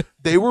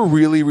 They were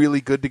really, really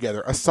good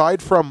together.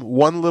 Aside from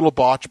one little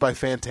botch by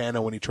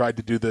Fantana when he tried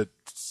to do the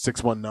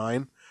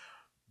 619,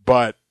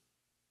 but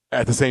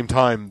at the same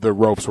time, the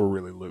ropes were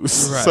really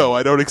loose. Right. So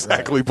I don't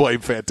exactly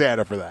blame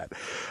Fantana for that.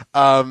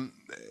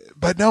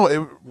 But no,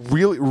 it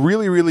really,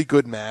 really, really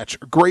good match.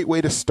 Great way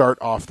to start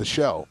off the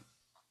show.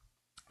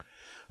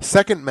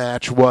 Second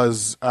match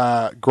was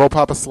Girl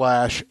Papa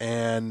Slash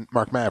and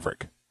Mark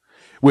Maverick,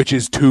 which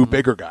is two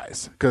bigger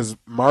guys because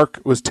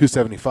Mark was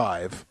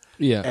 275,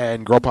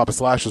 and Girl Papa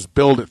Slash was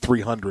billed at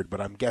 300,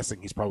 but I'm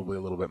guessing he's probably a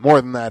little bit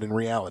more than that in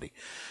reality.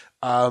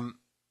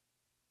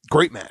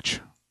 Great match,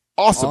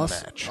 awesome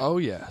match. Oh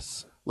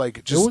yes,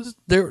 like just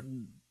there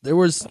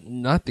was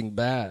nothing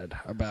bad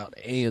about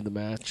any of the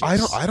matches.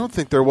 I don't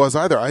think there was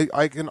either.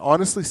 I can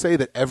honestly say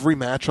that every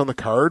match on the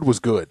card was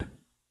good.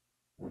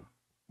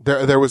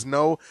 There was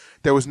no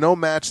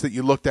match that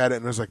you looked at it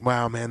and was like,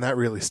 wow, man, that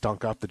really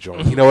stunk up the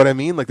joint. You know what I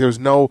mean? Like there was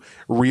no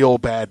real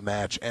bad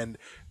match. And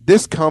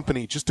this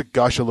company, just to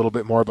gush a little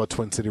bit more about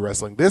Twin City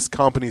Wrestling, this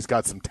company's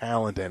got some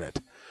talent in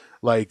it.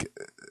 Like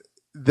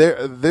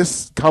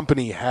this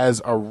company has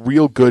a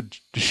real good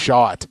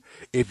shot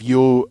if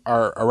you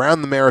are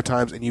around the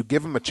Maritimes and you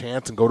give them a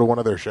chance and go to one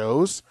of their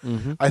shows.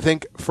 Mm-hmm. I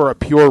think for a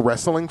pure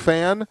wrestling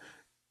fan,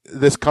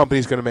 this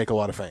company's going to make a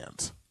lot of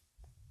fans.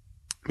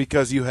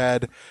 Because you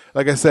had,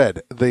 like I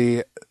said,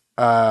 the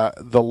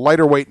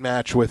lighter weight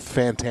match with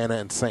Fantana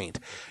and Saint.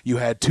 You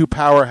had two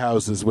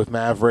powerhouses with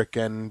Maverick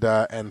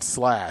and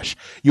Slash.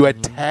 You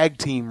had tag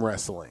team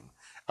wrestling,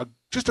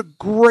 just a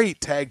great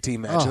tag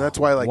team match, and that's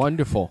why, like,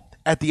 wonderful.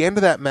 At the end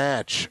of that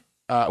match,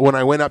 when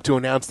I went up to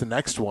announce the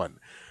next one,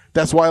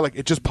 that's why, like,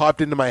 it just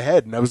popped into my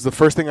head, and that was the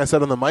first thing I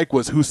said on the mic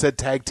was, "Who said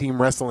tag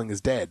team wrestling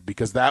is dead?"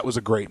 Because that was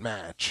a great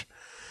match.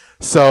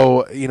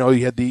 So, you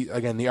had the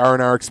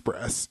R&R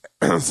Express,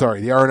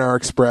 the R&R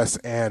Express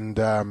and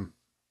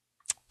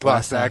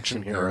Last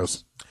Action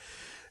Heroes.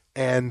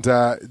 And,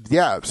 so,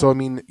 I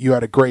mean, you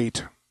had a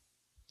great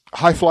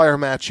high flyer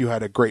match, you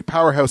had a great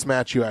powerhouse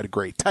match, you had a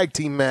great tag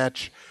team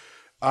match.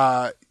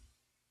 What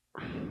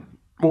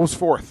was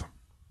fourth?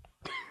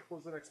 What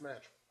was the next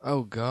match?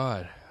 Oh,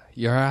 God.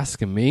 You're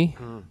asking me?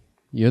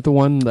 You're the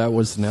one that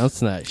was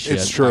announcing that shit.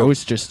 It's true. I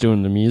was just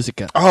doing the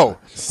music. I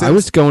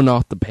was going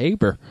off the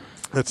paper.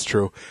 That's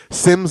true.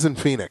 Sims and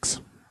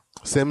Phoenix.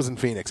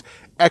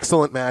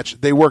 Excellent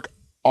match. They work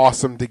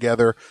awesome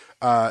together.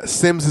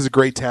 Sims is a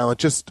great talent.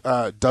 Just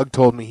Doug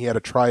told me he had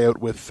a tryout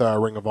with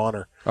Ring of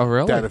Honor. Oh,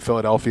 really? Down in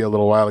Philadelphia a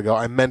little while ago.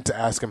 I meant to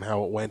ask him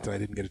how it went, and I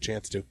didn't get a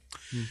chance to.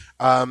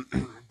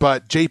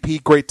 But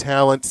JP, great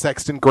talent.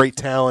 Sexton, great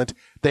talent.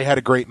 They had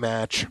a great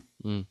match.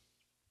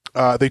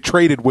 They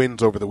traded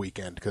wins over the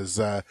weekend because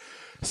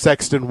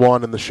Sexton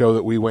won in the show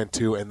that we went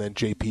to, and then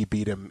JP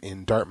beat him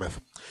in Dartmouth.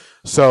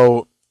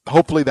 So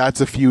hopefully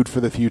that's a feud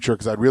for the future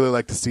because I'd really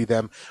like to see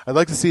them. I'd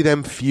like to see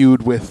them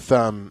feud with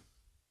the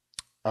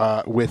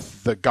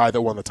guy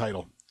that won the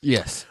title.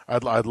 Yes.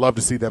 I'd love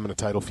to see them in a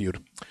title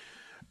feud.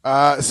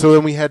 So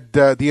then we had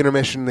the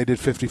intermission. They did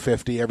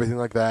 50-50, everything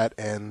like that.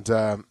 And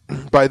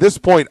by this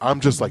point,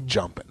 I'm just like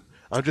jumping.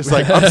 I'm just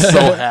like, I'm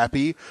so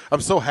happy.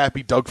 I'm so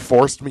happy Doug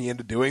forced me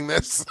into doing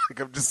this. Like,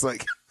 I'm just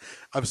like,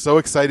 I'm so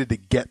excited to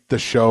get the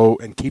show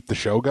and keep the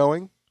show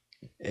going.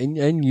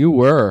 And you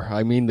were.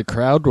 I mean, the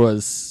crowd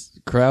was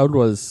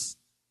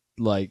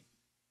like,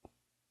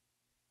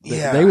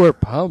 yeah, they were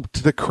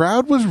pumped. The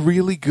crowd was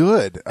really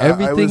good.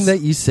 Everything that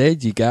you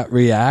said, you got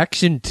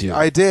reaction to.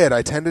 I did.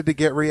 I tended to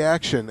get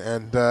reaction,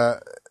 and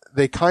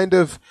they kind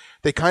of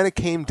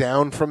came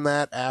down from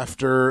that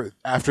after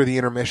the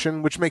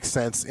intermission, which makes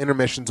sense.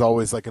 Intermission's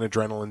always like an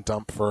adrenaline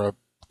dump for a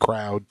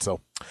crowd,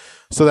 so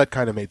that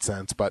kind of made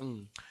sense. But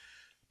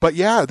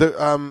yeah,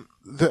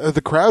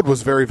 the crowd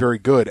was very, very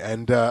good,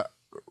 and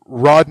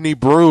Rodney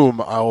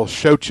Broom, I'll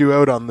shout you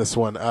out on this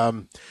one.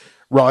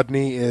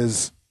 Rodney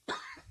is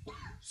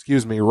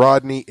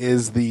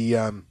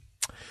the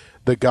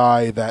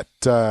guy that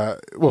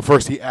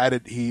first he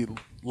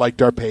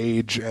liked our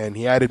page, and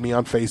he added me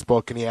on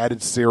Facebook, and he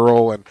added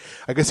Cyril, and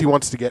I guess he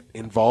wants to get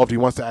involved. He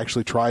wants to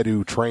actually try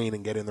to train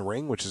and get in the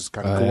ring, which is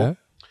kind of cool. Yeah?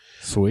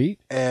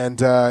 Sweet.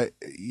 And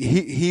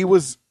he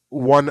was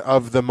one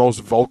of the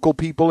most vocal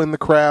people in the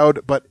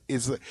crowd, but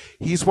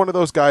he's one of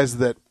those guys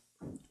that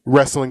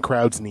wrestling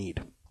crowds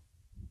need.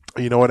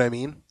 You know what I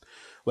mean?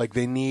 Like,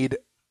 they need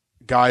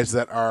guys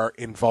that are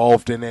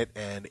involved in it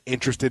and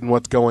interested in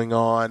what's going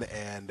on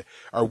and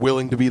are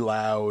willing to be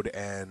loud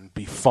and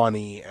be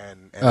funny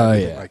and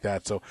everything like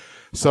that. So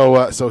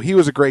he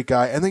was a great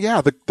guy. And then,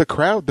 the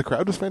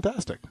crowd was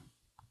fantastic.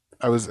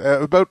 I was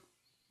about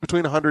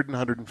between 100 and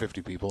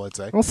 150 people, I'd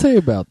say. I'll say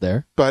about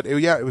there. But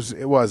it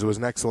was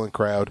an excellent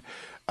crowd.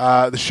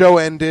 The show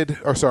ended,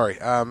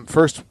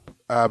 first,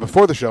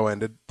 before the show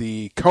ended,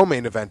 the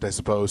co-main event, I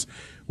suppose,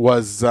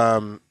 was,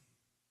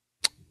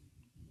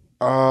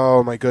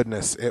 oh my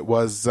goodness. It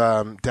was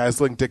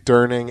Dazzling Dick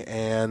Durning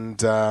and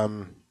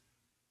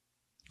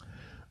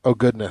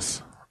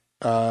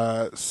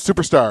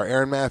Superstar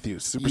Aaron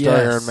Matthews.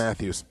 Aaron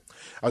Matthews.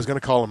 I was going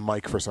to call him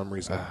Mike for some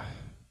reason.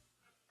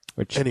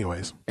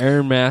 Anyways.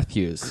 Aaron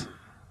Matthews.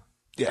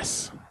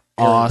 Yes.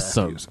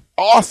 Awesome.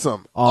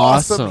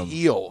 Awesome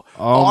heel.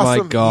 Oh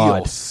awesome my God.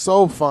 Heel.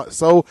 So fun,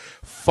 so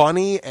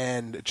funny,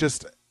 and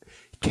just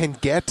can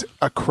get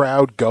a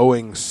crowd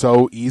going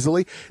so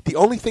easily. The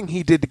only thing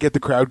he did to get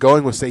the crowd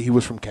going was say he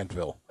was from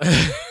Kentville.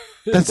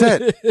 That's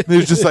it. He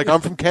was just like,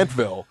 I'm from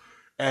Kentville,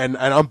 and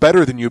I'm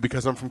better than you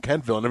because I'm from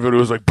Kentville, and everybody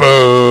was like,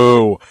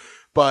 boo.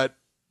 But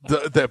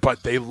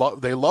they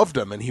loved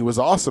him, and he was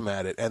awesome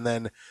at it. And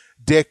then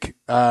Dick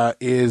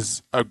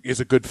is a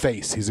good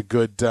face. He's a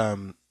good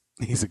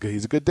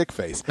dick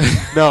face.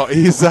 No,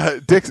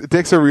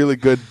 Dick's a really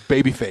good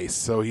baby face.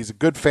 So he's a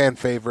good fan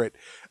favorite,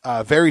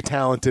 very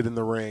talented in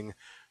the ring.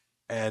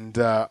 And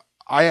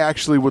I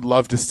actually would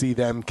love to see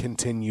them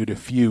continue to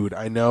feud.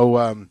 I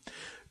know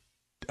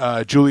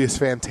Julius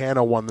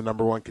Fantana won the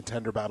 #1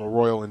 contender battle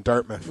royal in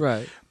Dartmouth.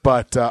 Right.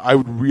 But I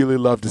would really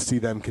love to see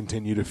them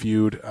continue to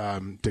feud,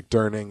 Dick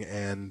Durning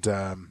and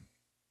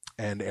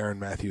Aaron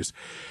Matthews.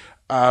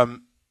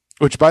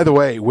 Which, by the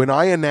way, when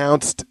I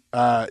announced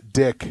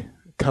Dick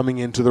coming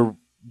into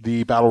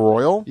the battle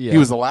royal, he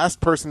was the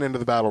last person into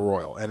the battle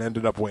royal and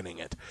ended up winning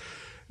it.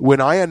 When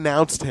I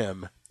announced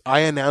him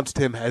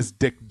as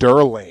Dick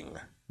Durling,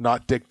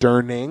 not Dick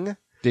Durning.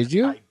 Did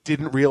you? I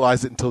didn't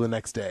realize it until the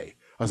next day.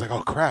 I was like,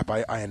 oh crap,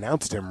 I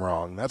announced him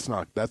wrong.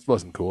 That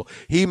wasn't cool.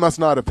 He must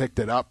not have picked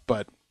it up,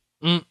 but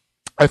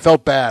I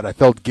felt bad. I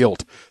felt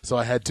guilt. So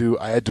I had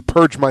to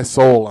purge my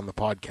soul on the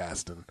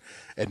podcast and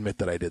admit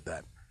that I did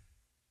that.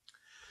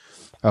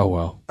 Oh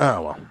well.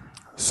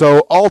 So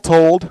all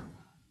told,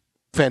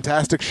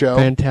 fantastic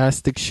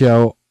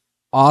show.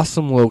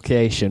 Awesome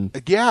location.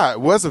 Yeah,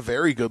 it was a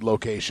very good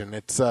location.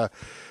 It's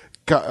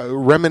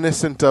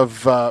reminiscent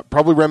of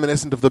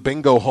the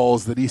bingo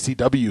halls that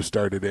ECW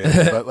started in.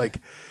 But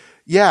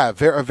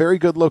a very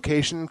good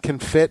location. Can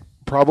fit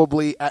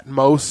probably at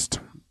most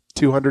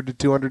 200 to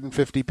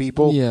 250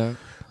 people. Yeah.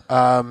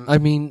 I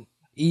mean,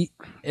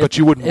 but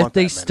you wouldn't want if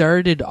they that many.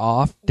 started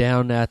off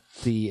down at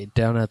the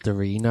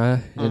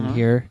arena in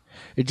here,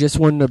 it just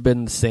wouldn't have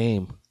been the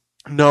same.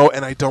 No,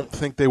 and I don't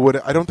think they would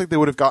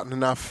have gotten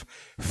enough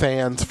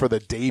fans for the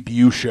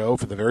debut show,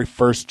 for the very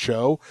first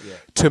show,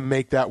 to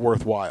make that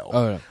worthwhile.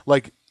 Oh, no.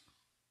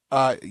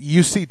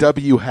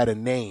 UCW had a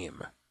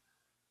name,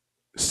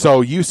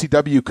 so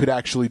UCW could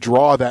actually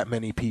draw that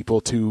many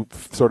people to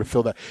sort of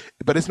fill that.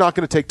 But it's not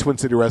going to take Twin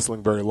City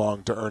Wrestling very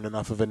long to earn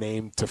enough of a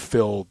name to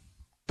fill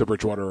the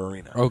Bridgewater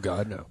Arena. Oh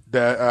God, no.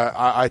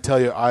 I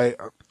tell you,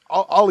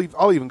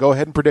 I'll even go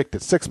ahead and predict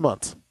it. 6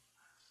 months.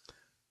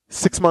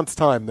 6 months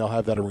time, they'll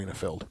have that arena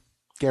filled,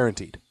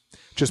 guaranteed.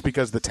 Just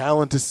because the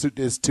talent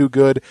is too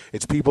good.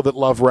 It's people that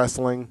love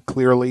wrestling,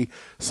 clearly.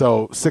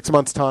 So 6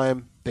 months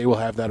time, they will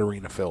have that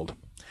arena filled.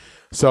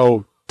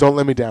 So don't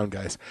let me down,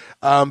 guys.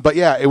 But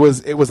yeah, it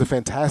was a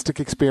fantastic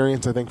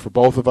experience, I think, for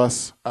both of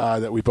us,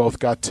 that we both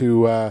got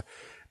to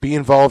be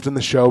involved in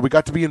the show. We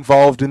got to be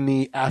involved in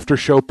the after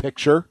show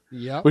picture,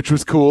 which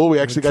was cool. We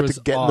actually got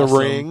to get awesome. In the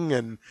ring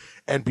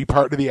and be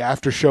part of the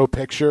after show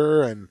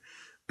picture. And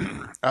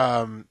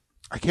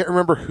I can't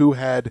remember who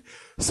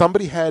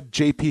somebody had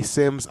JP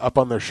Sims up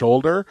on their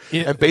shoulder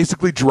and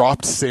basically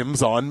dropped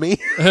Sims on me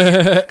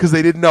because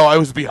they didn't know I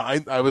was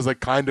behind. I was like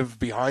kind of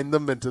behind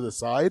them and to the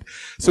side.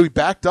 So he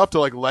backed up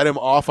to like let him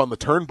off on the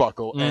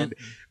turnbuckle and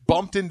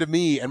bumped into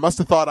me and must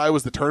have thought I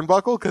was the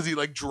turnbuckle because he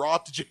like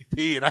dropped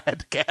JP and I had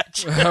to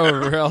catch. Oh,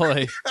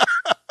 really?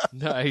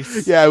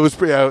 Nice. Yeah, it was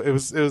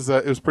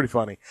pretty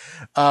funny.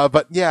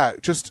 But yeah,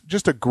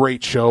 just a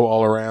great show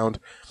all around.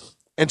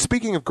 And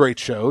speaking of great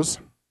shows,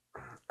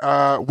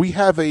 we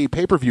have a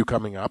pay-per-view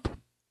coming up.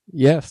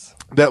 Yes.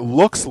 That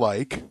looks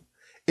like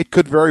it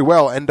could very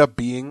well end up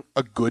being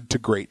a good to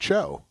great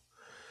show.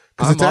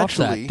 I'm it's off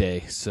actually that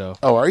day, so.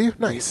 Oh, are you?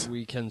 Nice.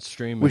 We can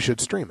stream it. We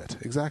should stream it,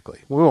 exactly.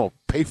 We won't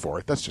pay for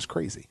it. That's just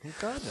crazy. Oh,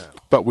 God, no.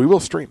 But we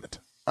will stream it.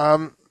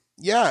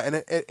 Yeah,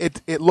 and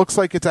it looks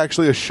like it's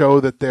actually a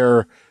show that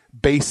they're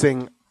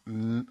basing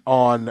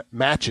on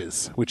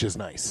matches, which is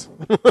nice.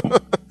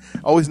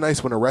 Always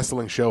nice when a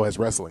wrestling show has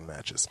wrestling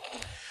matches.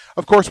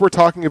 Of course, we're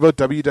talking about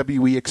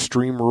WWE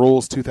Extreme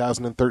Rules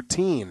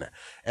 2013,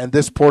 and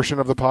this portion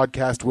of the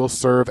podcast will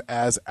serve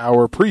as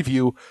our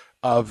preview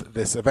of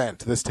this event.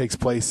 This takes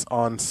place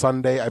on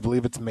Sunday. I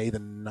believe it's May the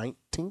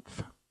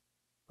 19th,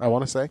 I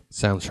want to say.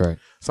 Sounds right.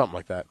 Something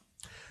like that.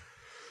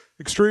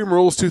 Extreme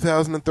Rules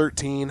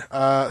 2013.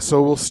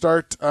 So we'll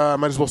start,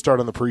 might as well start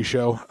on the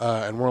pre-show,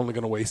 and we're only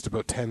going to waste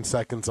about 10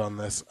 seconds on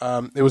this.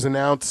 It was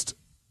announced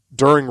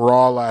during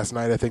Raw last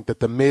night, I think,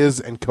 that The Miz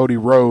and Cody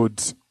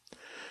Rhodes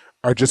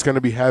are just going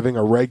to be having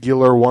a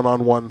regular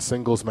one-on-one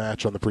singles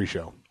match on the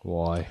pre-show.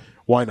 Why?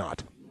 Why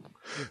not?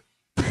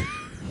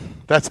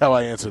 That's how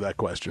I answer that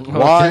question.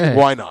 Okay.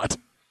 Why not?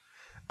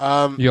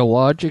 Your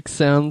logic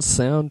sounds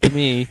sound to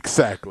me.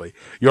 Exactly.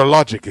 Your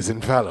logic is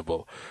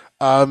infallible.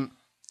 Who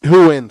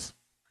wins?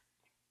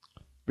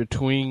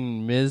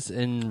 Between Miz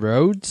and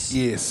Rhodes?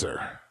 Yes,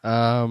 sir.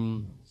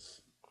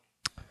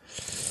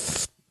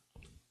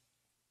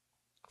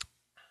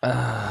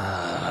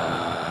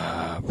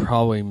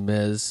 Probably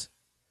Miz.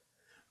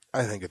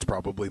 I think it's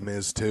probably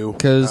Miz, too.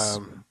 Because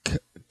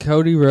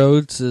Cody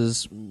Rhodes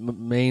is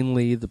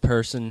mainly the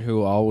person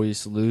who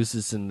always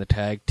loses in the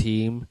tag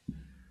team.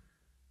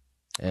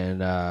 And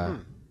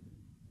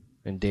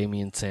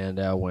Damian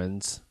Sandow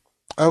wins.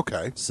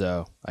 Okay.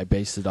 So I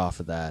based it off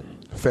of that.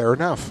 Fair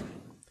enough.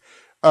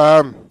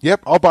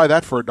 Yep, I'll buy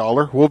that for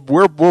 $1.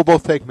 We'll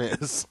both take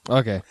Miz.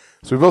 Okay.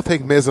 So we both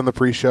take Miz on the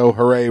pre-show.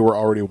 Hooray, we're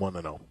already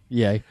 1-0.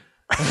 Yay.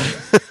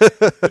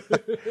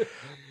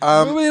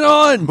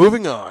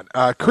 Moving on.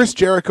 Chris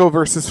Jericho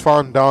versus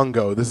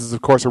Fandango. This is,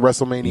 of course, a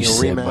WrestleMania you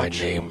rematch. Said my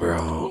name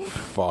wrong.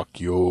 Fuck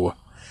you.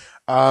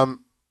 Yeah,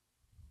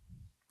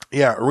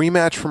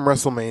 rematch from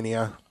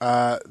WrestleMania.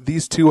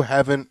 These two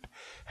haven't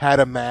had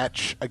a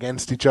match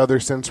against each other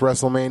since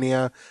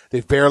WrestleMania.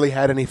 They've barely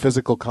had any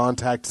physical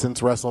contact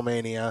since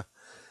WrestleMania.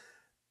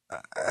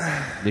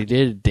 They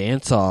did a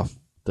dance-off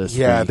this week.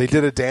 Yeah, they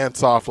did a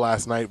dance-off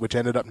last night, which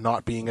ended up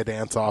not being a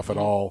dance-off at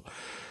all.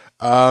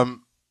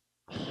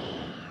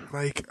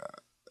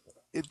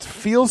 It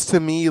feels to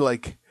me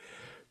like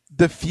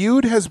the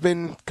feud has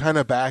been kind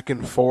of back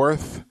and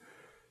forth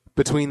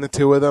between the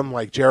two of them.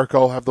 Like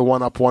Jericho will have the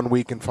one up one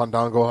week and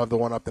Fandango will have the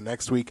one up the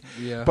next week.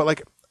 Yeah. But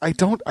like I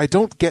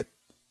don't get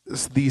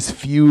these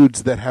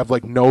feuds that have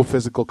like no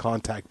physical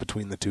contact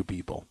between the two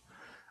people.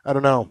 I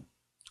don't know.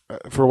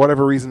 For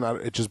whatever reason,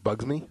 it just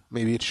bugs me.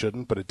 Maybe it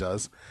shouldn't, but it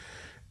does.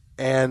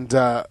 And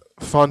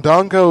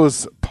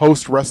Fandango's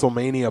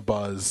post-WrestleMania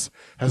buzz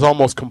has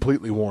almost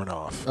completely worn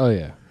off. Oh,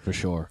 yeah, for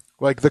sure.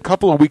 Like, the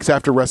couple of weeks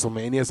after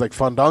WrestleMania, it's like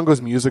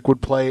Fandango's music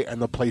would play and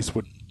the place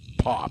would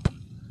pop,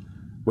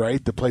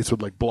 right? The place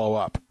would, like, blow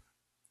up.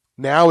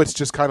 Now it's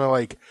just kind of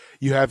like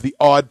you have the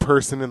odd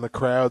person in the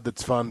crowd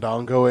that's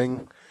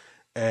Fandangoing,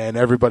 and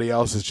everybody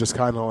else is just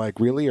kind of like,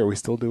 really? Are we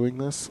still doing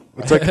this?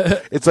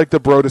 It's like the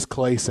Brodus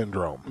Clay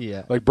syndrome.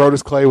 Yeah. Like,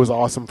 Brodus Clay was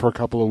awesome for a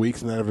couple of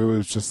weeks, and then everybody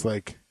was just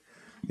like,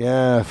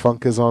 yeah,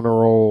 funk is on a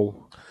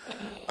roll.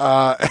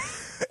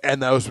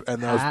 And that was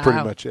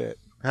pretty much it.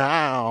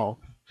 How?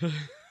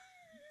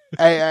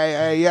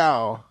 hey,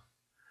 yo.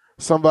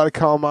 Somebody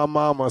call my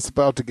mama. It's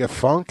about to get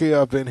funky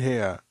up in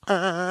here.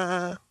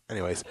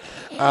 Anyways.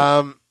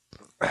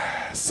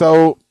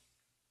 So,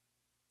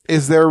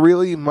 is there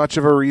really much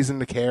of a reason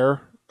to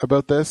care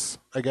about this,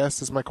 I guess,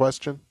 is my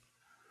question?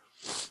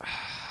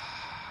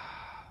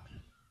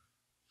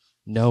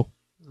 No.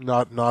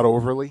 Not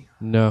overly?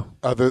 No.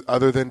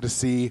 Other than to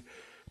see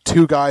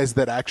two guys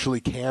that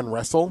actually can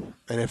wrestle,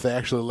 and if they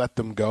actually let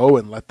them go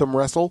and let them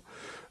wrestle,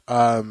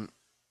 then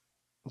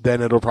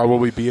it'll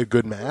probably be a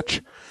good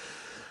match.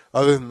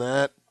 Other than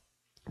that,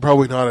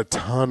 probably not a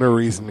ton of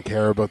reason to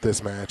care about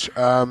this match.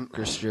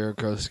 Chris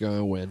Jericho's going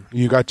to win.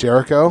 You got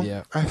Jericho?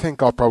 Yeah. I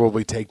think I'll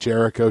probably take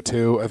Jericho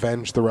too,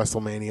 avenge the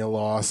WrestleMania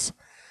loss.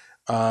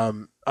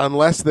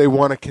 Unless they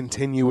want to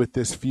continue with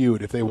this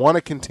feud. If they want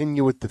to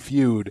continue with the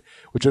feud,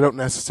 which I don't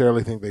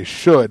necessarily think they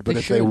should, but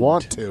if they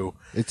want to.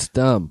 It's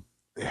dumb.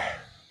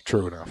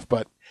 True enough.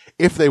 But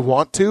if they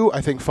want to,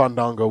 I think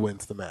Fandango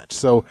wins the match.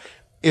 So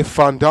if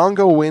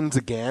Fandango wins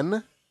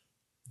again,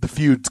 the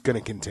feud's going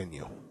to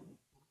continue.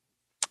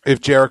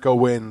 If Jericho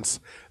wins,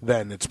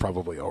 then it's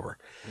probably over.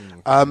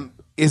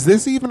 Is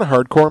this even a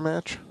hardcore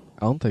match?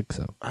 I don't think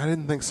so. I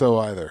didn't think so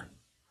either.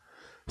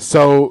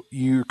 So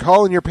you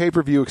call in your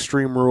pay-per-view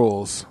Extreme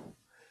Rules,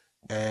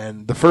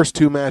 and the first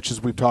two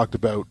matches we've talked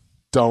about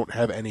don't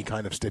have any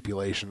kind of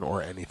stipulation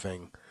or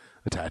anything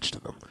attached to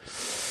them.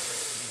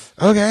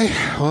 Okay,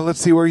 well, let's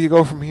see where you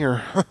go from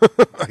here,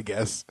 I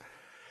guess.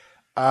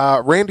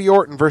 Randy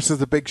Orton versus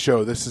The Big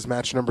Show. This is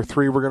match number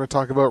 3. We're going to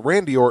talk about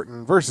Randy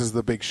Orton versus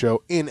The Big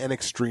Show in an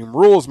Extreme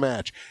Rules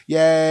match.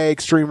 Yay,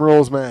 Extreme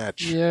Rules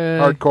match. Yay.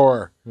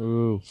 Hardcore.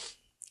 Ooh.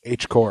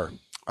 H-core.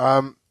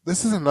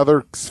 This is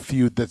another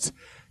feud that's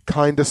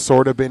kind of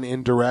sort of been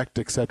indirect,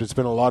 except it's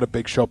been a lot of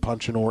Big Show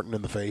punching Orton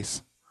in the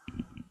face.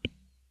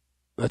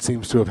 That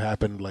seems to have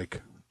happened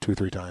like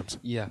 2-3 times.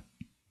 Yeah.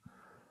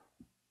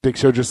 Big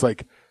Show just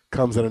like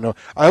comes out of nowhere.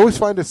 I always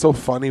find it so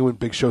funny when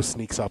Big Show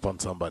sneaks up on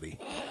somebody.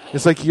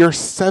 It's like you're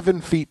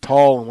 7 feet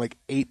tall and like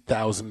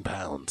 8,000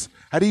 pounds.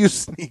 How do you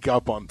sneak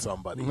up on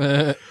somebody?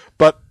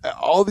 But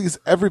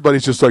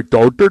everybody's just like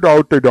do do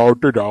do do do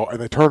do do,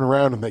 and they turn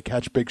around and they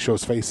catch Big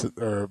Show's face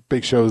or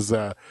Big Show's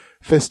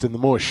fist in the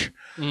mush,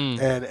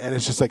 and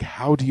it's just like,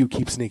 how do you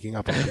keep sneaking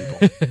up on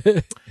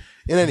people?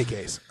 In any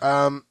case,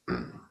 but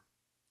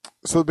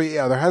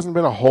yeah, there hasn't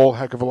been a whole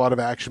heck of a lot of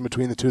action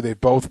between the two. They've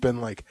both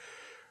been like,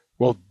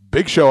 well,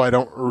 Big Show, I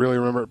don't really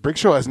remember. Big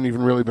Show hasn't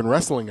even really been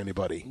wrestling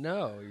anybody.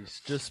 No,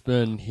 he's just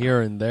been here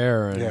and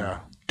there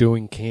and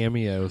doing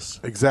cameos.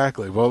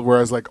 Exactly. Well,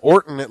 whereas like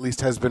Orton at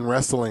least has been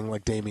wrestling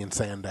like Damien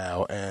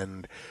Sandow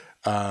and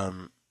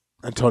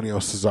Antonio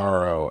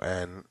Cesaro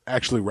and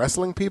actually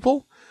wrestling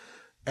people,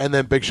 and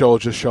then Big Show will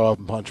just show up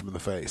and punch him in the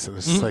face. And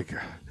it's just like,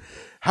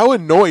 how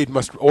annoyed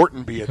must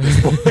Orton be at this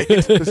point?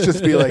 It's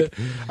just be like,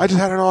 I just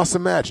had an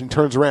awesome match, and he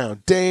turns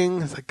around,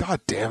 ding. It's like,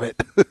 God damn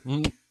it.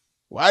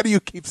 Why do you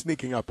keep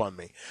sneaking up on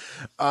me?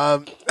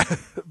 So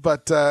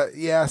Big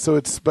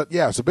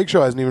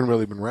Show hasn't even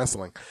really been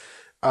wrestling.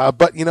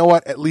 But you know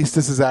what? At least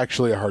this is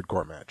actually a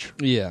hardcore match.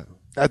 Yeah.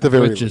 At the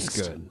very least. Which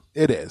is good.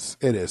 It is,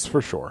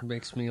 for sure.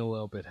 Makes me a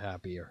little bit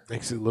happier.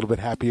 Makes you a little bit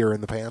happier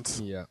in the pants?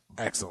 Yeah.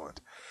 Excellent.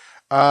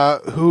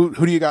 Who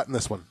do you got in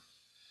this one?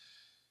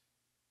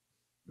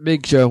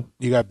 Big Show.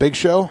 You got Big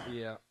Show?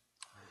 Yeah.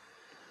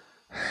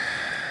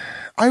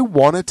 I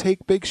want to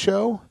take Big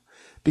Show,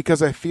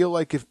 because I feel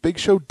like if Big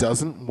Show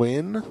doesn't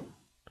win,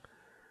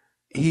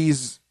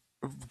 he's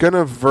going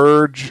to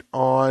verge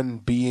on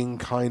being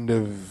kind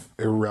of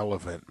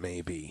irrelevant,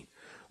 maybe.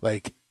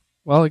 Like,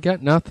 well, he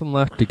got nothing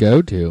left to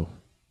go to.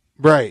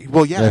 Right.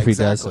 Well, yeah, if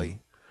exactly. He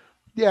doesn't.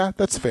 Yeah,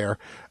 that's fair.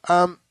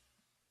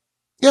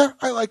 Yeah,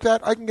 I like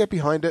that. I can get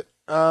behind it.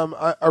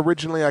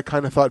 Originally, I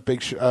kind of thought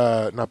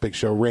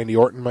Randy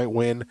Orton might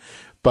win,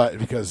 but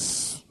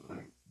because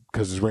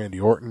it's Randy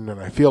Orton, and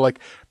I feel like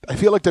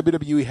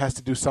WWE has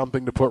to do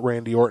something to put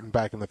Randy Orton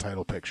back in the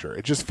title picture.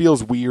 It just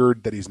feels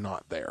weird that he's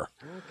not there.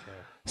 Okay.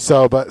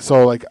 So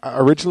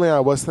originally I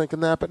was thinking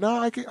that, but no,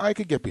 I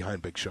could get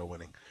behind Big Show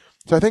winning.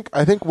 So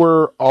I think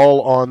we're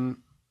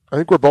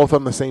both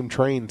on the same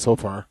train so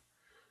far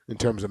in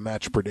terms of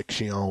match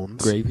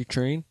predictions. Gravy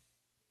train?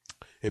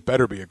 It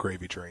better be a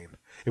gravy train.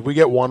 If we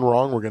get one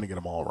wrong, we're going to get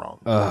them all wrong.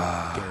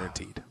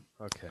 Guaranteed.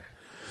 Okay.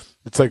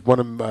 It's like one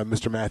of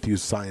Mr.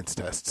 Matthews' science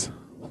tests.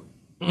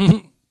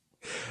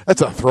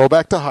 That's a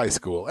throwback to high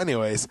school.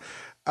 Anyways,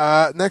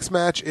 next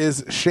match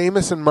is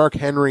Sheamus and Mark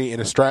Henry in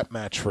a strap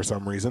match for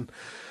some reason.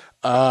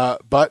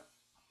 But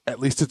at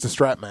least it's a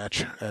strap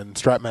match, and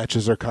strap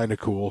matches are kind of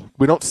cool.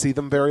 We don't see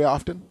them very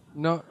often.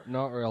 No,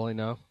 not really,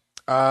 no.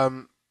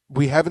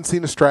 We haven't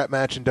seen a strap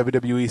match in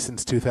WWE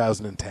since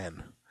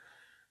 2010.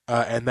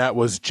 And that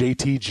was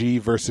JTG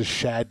versus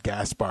Shad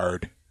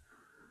Gaspard.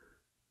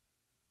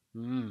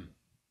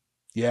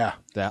 Yeah.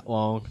 That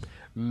long.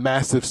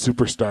 Massive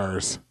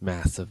superstars.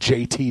 Massive.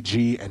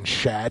 JTG and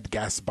Shad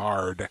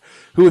Gaspard,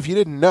 who, if you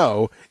didn't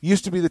know,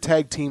 used to be the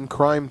tag team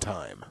Crime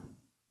Time.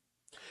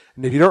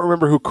 And if you don't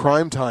remember who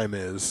Crime Time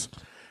is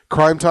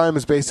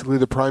basically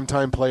the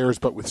Primetime players,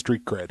 but with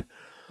street cred.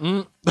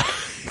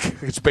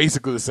 It's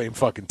basically the same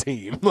fucking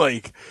team.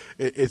 Like,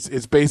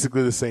 it's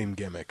basically the same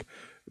gimmick,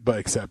 but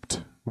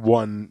except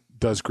one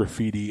does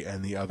graffiti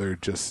and the other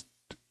just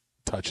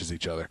touches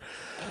each other.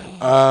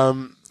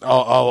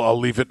 I'll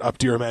leave it up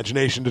to your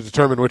imagination to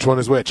determine which one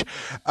is which.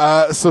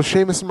 So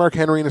Sheamus and Mark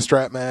Henry in a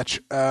strap match.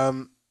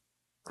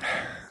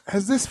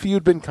 Has this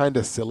feud been kind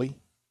of silly?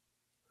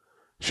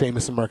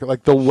 Sheamus and Mark,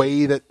 like the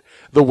way that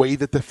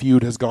the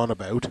feud has gone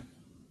about.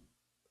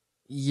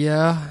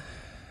 Yeah.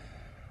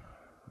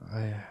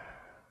 I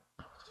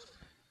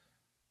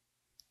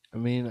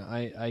mean,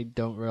 I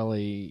don't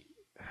really...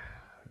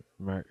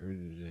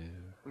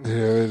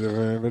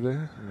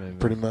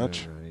 Pretty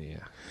much. Yeah.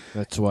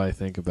 That's why I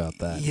think about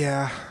that.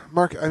 Yeah.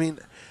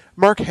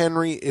 Mark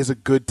Henry is a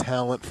good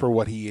talent for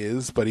what he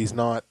is, but he's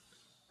not,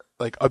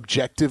 like,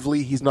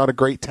 objectively, he's not a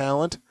great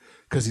talent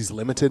because he's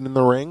limited in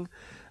the ring.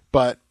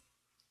 But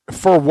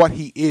for what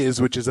he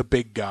is, which is a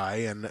big guy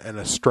and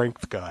a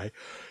strength guy,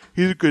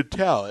 he's a good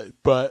talent.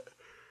 But,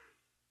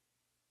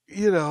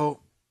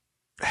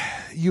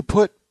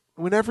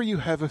 whenever you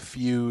have a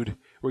feud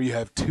where you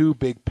have two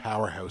big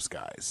powerhouse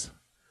guys,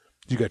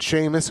 you got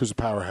Sheamus, who's a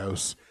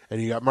powerhouse,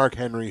 and you got Mark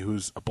Henry,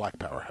 who's a black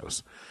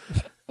powerhouse.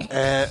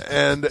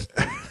 and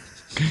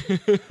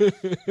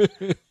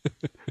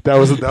that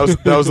was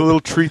a little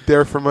treat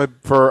there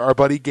for our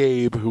buddy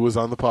Gabe, who was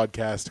on the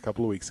podcast a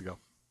couple of weeks ago.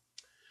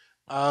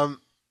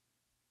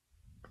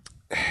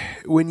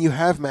 When you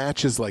have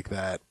matches like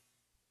that,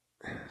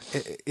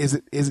 is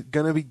it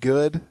going to be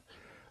good?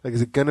 Like,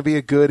 is it going to be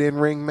a good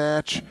in-ring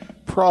match?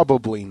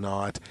 Probably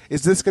not.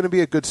 Is this going to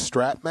be a good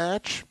strap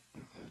match?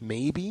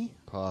 Maybe.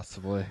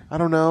 Possibly. I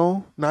don't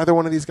know. Neither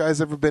one of these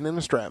guys ever been in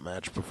a strap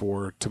match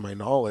before, to my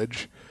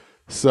knowledge.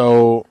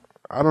 So,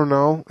 I don't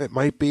know. It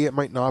might be. It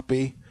might not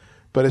be.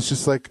 But it's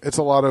just like, it's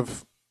a lot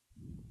of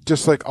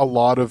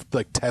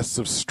tests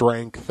of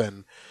strength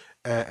and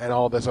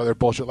all this other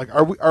bullshit. Like,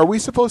 are we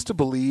supposed to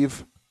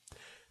believe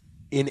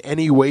in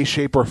any way,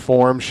 shape, or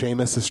form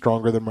Sheamus is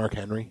stronger than Mark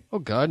Henry? Oh,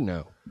 God,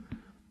 no.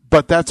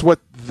 But that's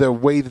what the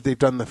way that they've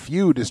done the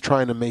feud is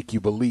trying to make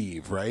you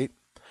believe, right?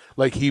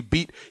 Like he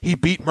beat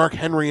Mark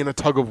Henry in a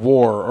tug of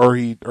war, or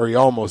he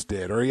almost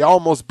did, or he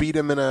almost beat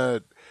him in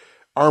a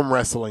arm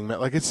wrestling match.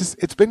 Like,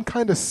 it's been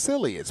kind of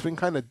silly. It's been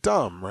kind of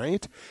dumb,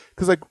 right?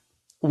 Because, like,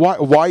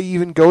 why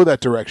even go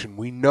that direction?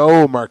 We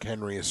know Mark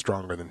Henry is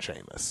stronger than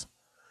Sheamus,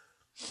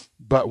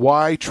 but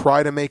why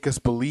try to make us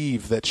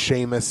believe that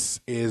Sheamus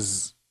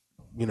is,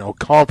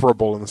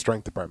 comparable in the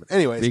strength department?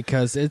 Anyways.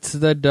 Because it's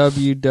the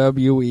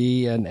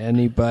WWE and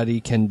anybody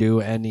can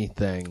do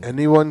anything.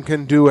 Anyone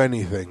can do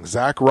anything.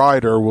 Zack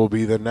Ryder will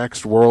be the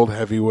next world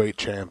heavyweight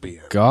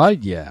champion.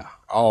 God, yeah.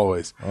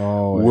 Always.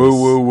 Woo,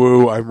 woo,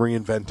 woo. I'm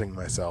reinventing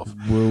myself.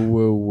 Woo,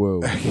 woo,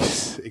 woo.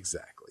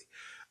 Exactly.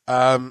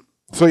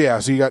 So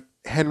you got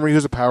Henry,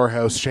 who's a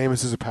powerhouse.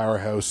 Sheamus is a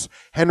powerhouse.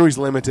 Henry's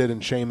limited,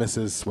 and Sheamus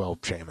is,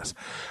 Sheamus.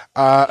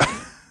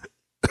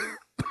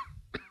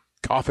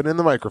 Coughing in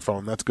the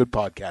microphone. That's good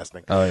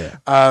podcasting. Oh, yeah.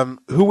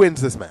 Who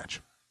wins this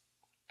match?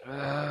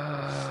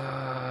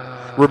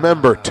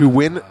 Remember, to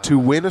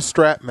win a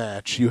strap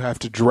match, you have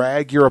to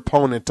drag your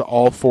opponent to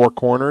all four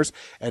corners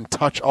and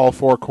touch all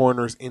four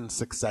corners in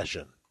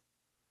succession.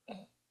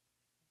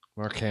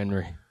 Mark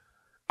Henry.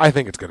 I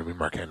think it's going to be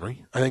Mark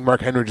Henry. I think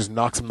Mark Henry just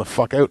knocks him the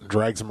fuck out and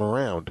drags him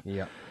around.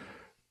 Yeah.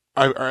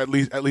 Or at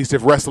least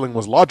if wrestling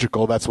was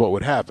logical, that's what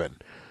would happen.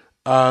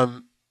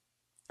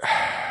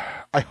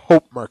 I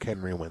hope Mark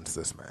Henry wins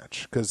this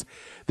match, because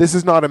this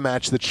is not a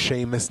match that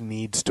Sheamus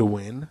needs to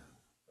win.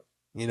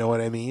 You know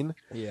what I mean?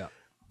 Yeah.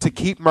 To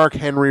keep Mark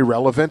Henry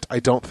relevant, I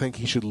don't think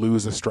he should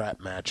lose a strap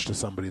match to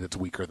somebody that's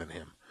weaker than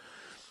him.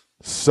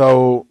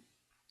 So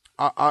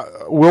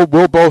we'll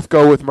both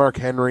go with Mark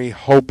Henry,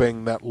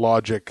 hoping that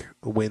logic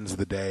wins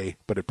the day,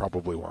 but it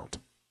probably won't.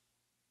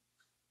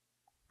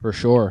 For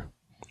sure.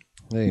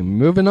 Hey,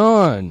 moving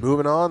on.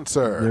 Moving on,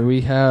 sir. Here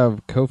we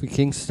have Kofi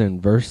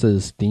Kingston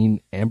versus Dean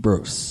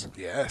Ambrose.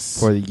 Yes.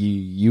 For the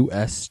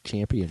U.S.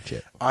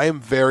 Championship. I am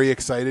very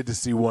excited to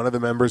see one of the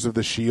members of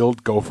the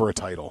Shield go for a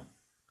title.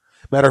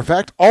 Matter of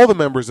fact, all the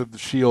members of the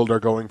Shield are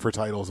going for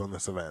titles on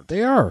this event.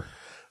 They are.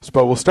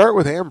 But we'll start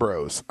with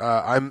Ambrose.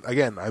 I'm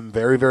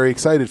very, very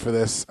excited for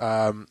this.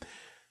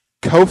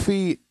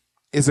 Kofi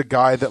is a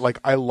guy that, like,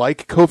 I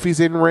like Kofi's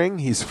in-ring.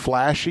 He's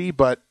flashy,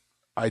 but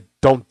I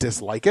don't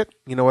dislike it.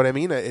 You know what I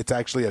mean? It's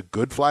actually a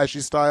good flashy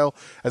style,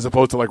 as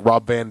opposed to like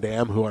Rob Van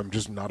Dam, who I'm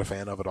just not a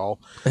fan of at all.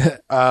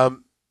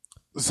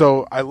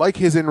 So I like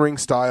his in-ring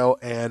style,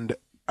 and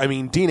I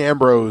mean, Dean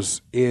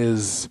Ambrose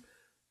is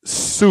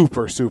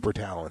super, super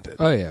talented.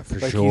 Oh yeah, for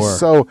like, sure. He's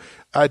so.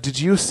 Did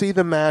you see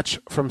the match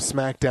from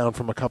SmackDown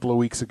from a couple of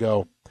weeks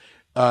ago?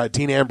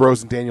 Dean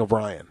Ambrose and Daniel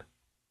Bryan.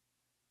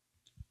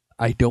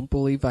 I don't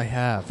believe I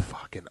have.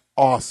 Fucking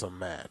awesome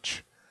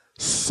match.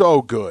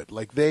 So good.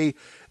 Like they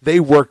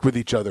worked with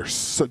each other.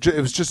 So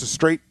it was just a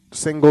straight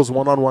singles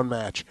one-on-one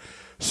match.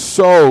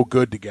 So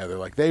good together.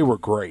 Like they were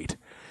great.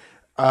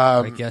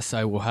 I guess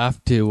I will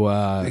have to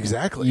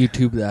exactly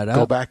YouTube that up.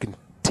 Go back and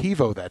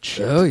TiVo that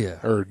shit. Oh yeah,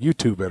 or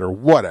YouTube it or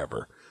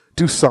whatever.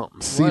 Do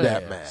something. See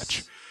that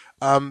match.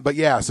 But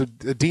yeah, so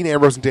Dean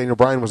Ambrose and Daniel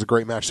Bryan was a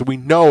great match. So we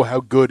know how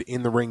good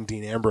in the ring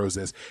Dean Ambrose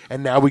is.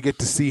 And now we get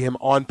to see him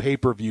on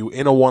pay-per-view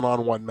in a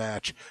one-on-one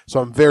match.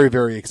 So I'm very,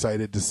 very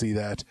excited to see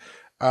that.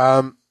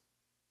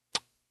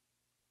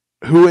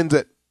 Who wins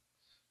it?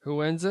 Who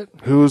wins it?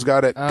 Who's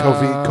got it?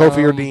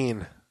 Kofi or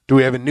Dean? Do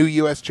we have a new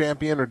U.S.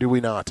 champion or do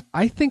we not?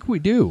 I think we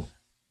do.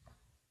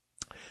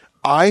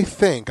 I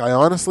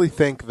honestly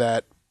think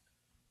that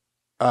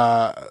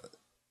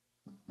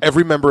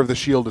every member of the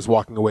Shield is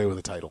walking away with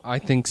a title. I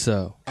think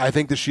so. I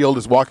think the Shield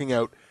is walking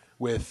out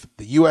with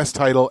the U.S.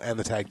 title and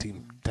the tag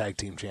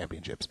team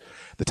championships.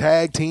 The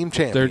tag team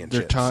championships.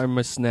 Their time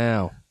is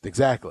now.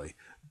 Exactly.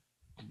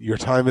 Your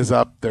time is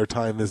up, their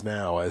time is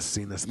now, as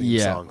Cena's theme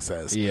song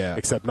says. Yeah.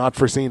 Except not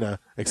for Cena,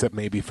 except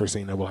maybe for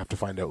Cena. We'll have to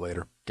find out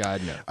later.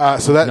 God, no.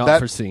 So not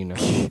for Cena.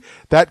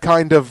 That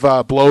kind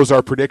of blows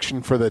our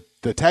prediction for the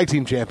tag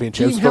team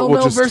championships. Team Hell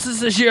No versus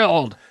the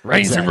Shield.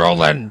 Reigns and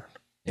Rollin.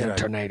 In a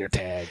tornado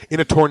tag. In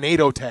a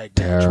tornado tag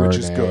match, which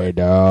is good.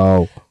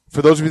 Tornado.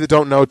 For those of you that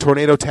don't know,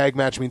 tornado tag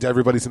match means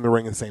everybody's in the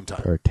ring at the same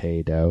time.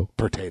 Potato.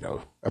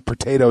 A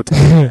potato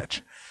tag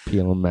match.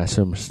 Peel them, mash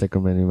them, stick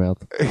them in your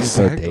mouth.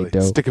 Exactly.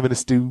 Potato. Stick them in a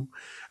stew.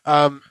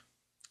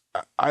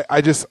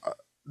 I just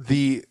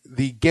the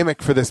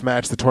gimmick for this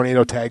match, the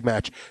tornado tag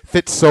match,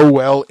 fits so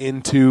well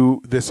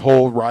into this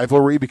whole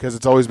rivalry because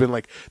it's always been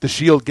like the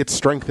Shield gets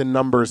strength in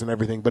numbers and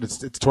everything, but it's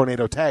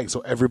tornado tag,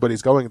 so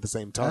everybody's going at the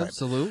same time.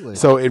 Absolutely.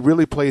 So it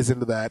really plays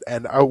into that,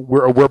 and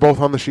we're both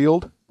on the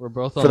Shield. We're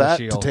both on for that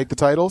the Shield to take the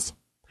titles.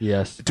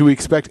 Yes. Do we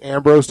expect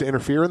Ambrose to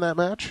interfere in that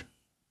match?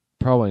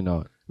 Probably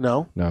not.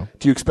 No? No.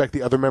 Do you expect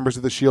the other members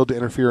of the Shield to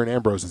interfere in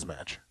Ambrose's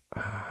match?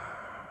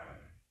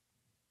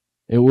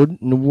 It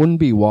wouldn't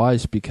be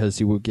wise because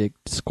he would get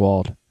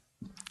squalled.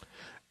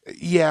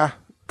 Yeah,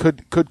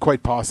 could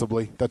quite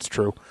possibly. That's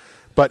true.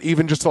 But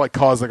even just to like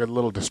cause like a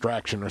little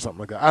distraction or something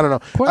like that. I don't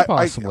know. Quite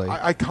possibly.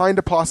 I kind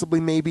of possibly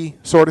maybe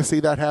sort of see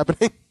that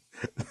happening.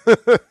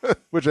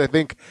 Which I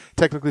think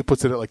technically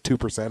puts it at like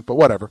 2%, but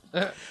whatever.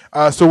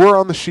 So we're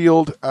on the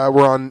Shield.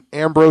 We're on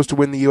Ambrose to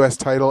win the U.S.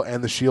 title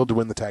and the Shield to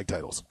win the tag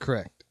titles.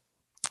 Correct.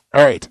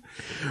 All right.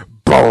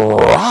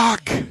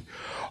 Brock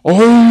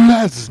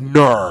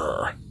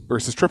Lesnar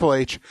versus Triple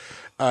H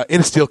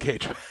in a steel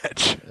cage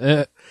match.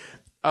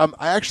 I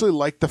actually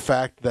like the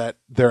fact that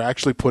they're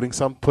actually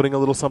putting a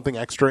little something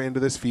extra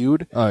into this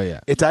feud. Oh, yeah.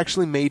 It's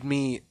actually made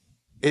me...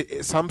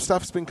 some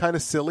stuff's been kind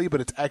of silly,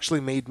 but it's actually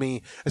made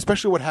me,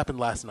 especially what happened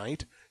last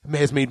night,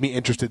 has made me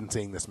interested in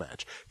seeing this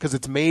match. Because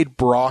it's made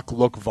Brock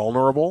look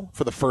vulnerable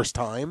for the first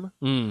time.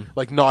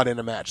 Like, not in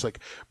a match. Like,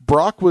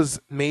 Brock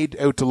was made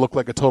out to look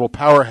like a total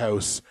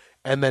powerhouse,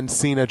 and then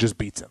Cena just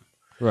beats him.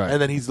 Right.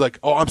 And then he's like,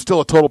 oh, I'm still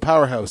a total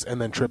powerhouse,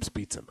 and then Trips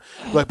beats him.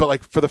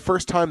 But for the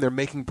first time, they're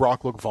making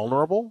Brock look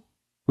vulnerable,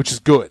 which is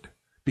good.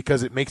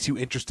 Because it makes you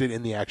interested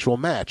in the actual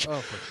match.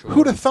 Oh, for sure.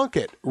 Who'd have thunk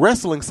it?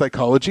 Wrestling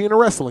psychology in a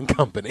wrestling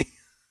company.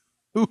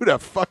 Who'd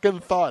have fucking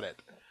thought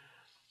it?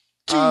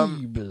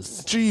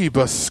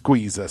 Jeebus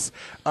squeezes.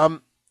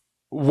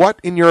 What,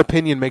 in your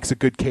opinion, makes a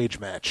good cage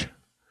match?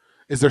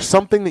 Is there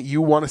something that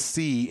you want to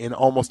see in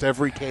almost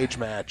every cage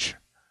match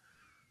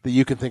that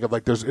you can think of?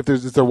 Like,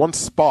 is there one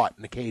spot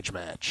in a cage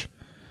match?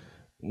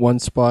 One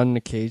spot in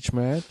a cage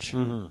match?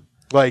 Mm-hmm.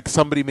 Like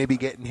somebody maybe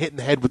getting hit in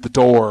the head with the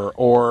door,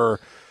 or...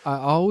 I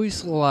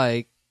always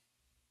like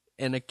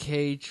in a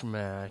cage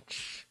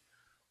match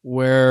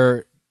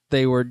where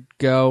they would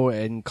go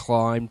and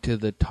climb to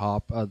the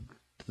top of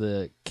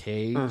the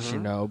cage,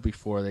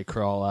 before they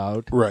crawl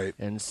out. Right.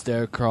 And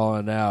instead of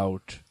crawling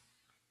out,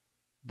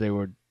 they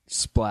would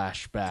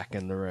splash back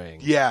in the ring.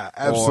 Yeah,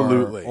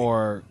 absolutely.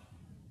 Or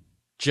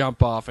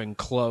jump off and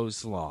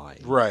clothesline.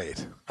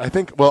 Right. I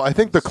think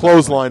the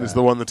clothesline is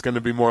the one that's going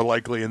to be more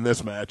likely in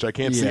this match. I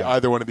can't see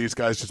either one of these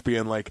guys just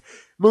being like,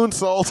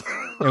 moonsault.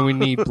 And we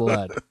need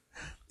blood.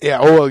 Yeah.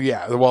 Oh, well,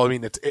 yeah. Well, I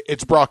mean,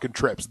 it's Brock and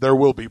Trips. There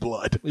will be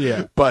blood.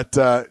 Yeah. But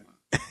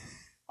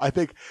I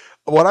think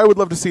what I would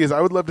love to see is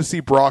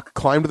Brock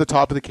climb to the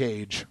top of the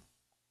cage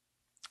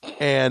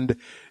and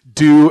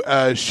do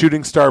a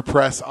shooting star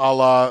press a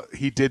la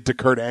he did to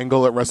Kurt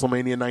Angle at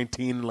WrestleMania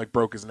 19 and like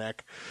broke his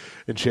neck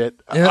and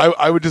shit. Yeah.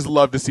 I would just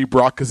love to see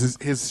Brock because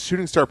his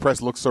shooting star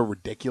press looks so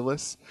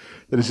ridiculous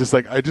that it's just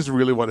like, I just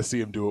really want to see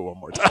him do it one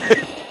more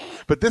time.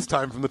 But this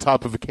time from the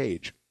top of a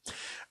cage.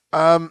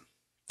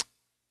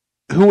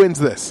 Who wins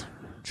this?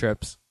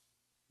 Trips.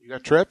 You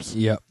got Trips?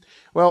 Yep.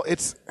 Well,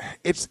 it's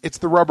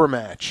the rubber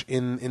match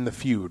in the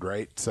feud,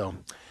 right? So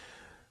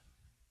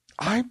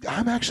I'm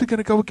actually going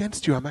to go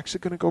against you. I'm actually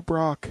going to go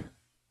Brock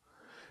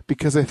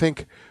because I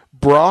think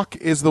Brock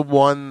is the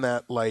one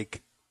where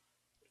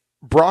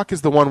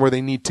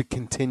they need to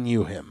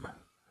continue him.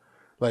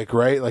 Like,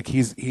 right? Like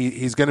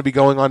he's going to be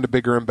going on to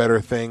bigger and better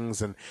things,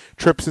 and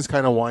Trips is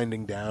kind of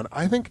winding down.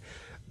 I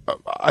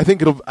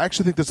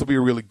actually think this will be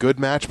a really good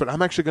match, but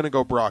I'm actually going to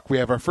go Brock. We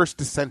have our first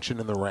dissension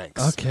in the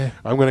ranks. Okay.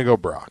 I'm going to go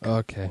Brock.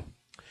 Okay.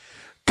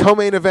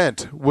 Co-main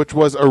event, which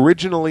was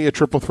originally a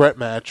triple threat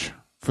match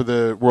for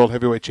the World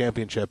Heavyweight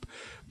Championship,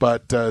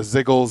 but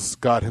Ziggles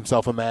got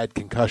himself a mad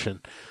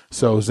concussion.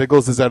 So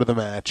Ziggles is out of the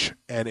match,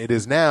 and it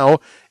is now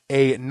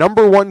a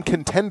number one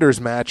contenders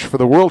match for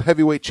the World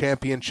Heavyweight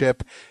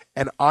Championship,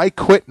 an I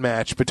Quit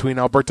match between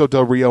Alberto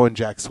Del Rio and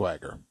Jack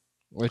Swagger.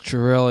 Which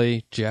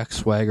really, Jack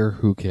Swagger,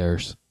 who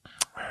cares?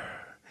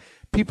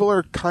 People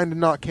are kind of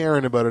not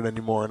caring about it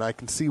anymore, and I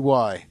can see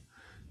why.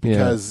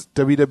 Because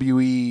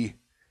WWE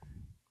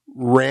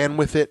ran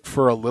with it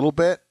for a little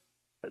bit,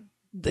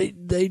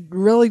 they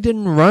really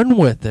didn't run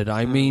with it.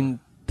 I mean,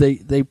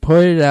 they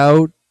put it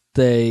out.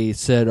 They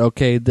said,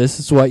 okay, this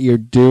is what you're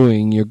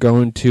doing. You're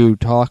going to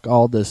talk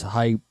all this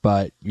hype,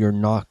 but you're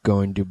not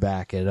going to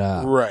back it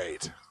up.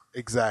 Right.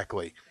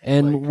 Exactly.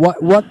 And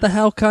what the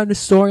hell kind of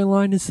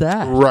storyline is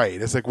that?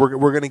 Right. It's like we're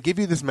going to give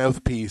you this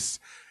mouthpiece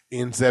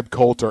in Zeb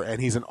Coulter,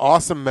 and he's an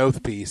awesome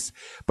mouthpiece,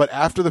 but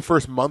after the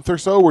first month or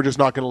so, we're just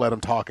not going to let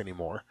him talk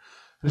anymore.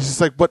 It's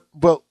just like,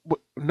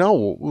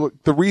 no.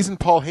 The reason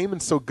Paul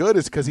Heyman's so good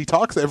is because he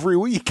talks every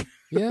week.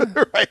 Yeah.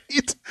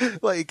 Right?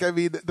 Like, I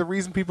mean, the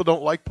reason people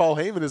don't like Paul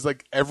Heyman is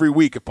like every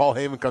week if Paul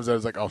Heyman comes out,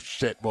 it's like, oh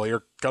shit, well,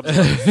 here comes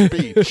another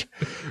speech.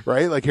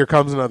 Right? Like, here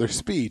comes another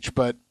speech.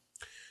 But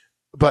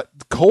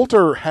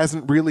Coulter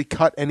hasn't really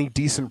cut any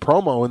decent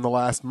promo in the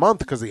last month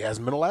because he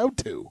hasn't been allowed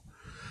to.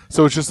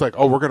 So it's just like,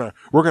 oh, we're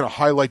gonna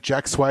highlight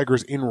Jack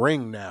Swagger's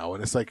in-ring now.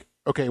 And it's like,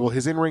 okay, well,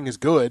 his in-ring is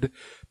good,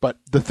 but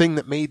the thing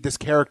that made this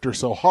character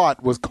so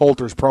hot was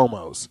Coulter's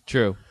promos.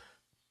 True.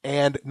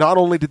 And not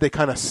only did they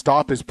kind of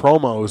stop his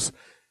promos,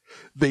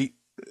 they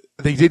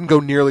didn't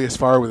go nearly as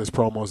far with his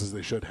promos as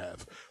they should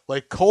have.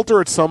 Like, Coulter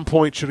at some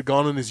point should have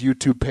gone on his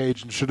YouTube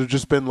page and should have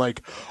just been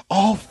like,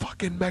 all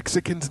fucking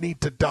Mexicans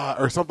need to die,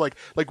 or something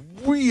like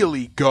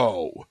really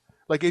go.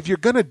 Like, if you're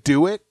gonna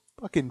do it,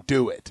 fucking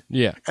do it.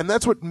 Yeah. And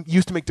that's what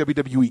used to make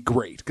WWE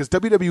great, because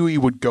WWE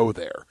would go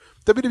there.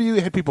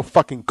 WWE had people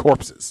fucking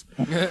corpses.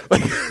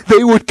 Like,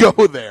 they would go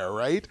there,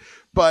 right?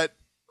 But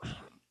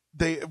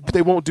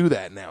they won't do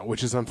that now,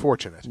 which is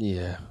unfortunate.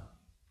 Yeah.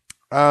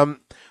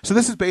 So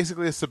this is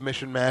basically a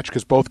submission match,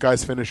 because both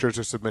guys' finishers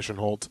are submission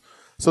holds.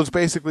 So it's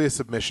basically a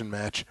submission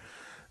match.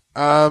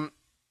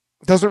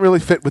 Doesn't really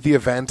fit with the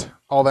event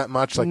all that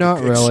much. Like, Not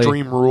really.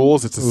 Extreme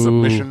Rules, it's a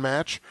submission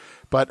match.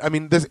 But I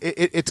mean,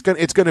 it's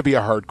going to be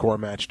a hardcore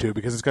match too,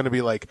 because it's going to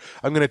be like,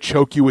 I'm going to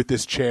choke you with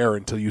this chair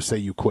until you say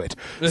you quit.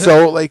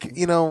 So, like,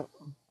 you know,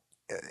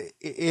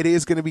 it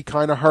is going to be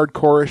kind of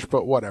hardcore-ish,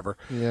 but whatever.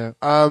 Yeah.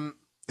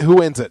 Who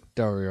wins it?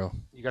 Del Rio.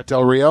 You got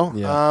Del Rio.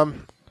 Yeah.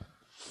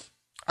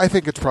 I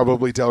think it's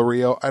probably Del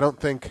Rio. I don't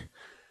think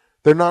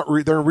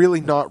they're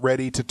really not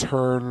ready to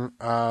turn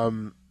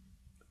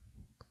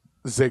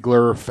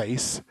Ziggler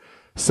face.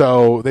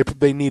 So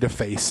they need a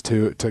face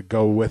to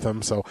go with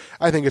him. So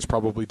I think it's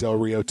probably Del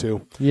Rio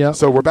too. Yeah.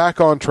 So we're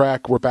back on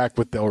track. We're back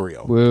with Del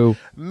Rio. Woo.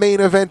 Main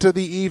event of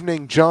the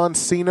evening: John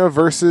Cena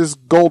versus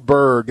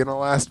Goldberg in a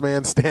last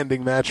man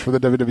standing match for the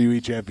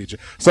WWE Championship.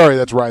 Sorry,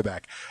 that's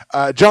Ryback.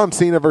 John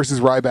Cena versus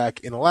Ryback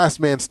in a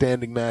last man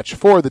standing match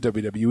for the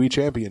WWE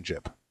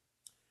Championship.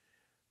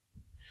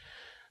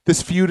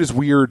 This feud is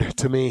weird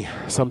to me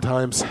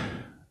sometimes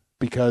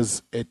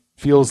because it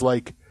feels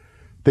like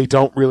they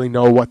don't really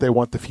know what they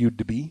want the feud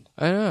to be.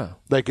 I know.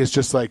 Like, it's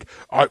just like,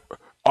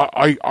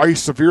 I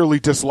severely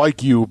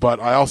dislike you, but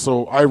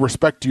I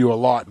respect you a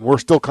lot, and we're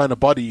still kind of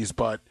buddies,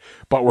 but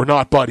we're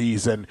not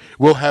buddies, and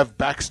we'll have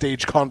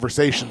backstage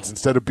conversations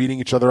instead of beating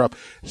each other up.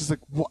 It's just like,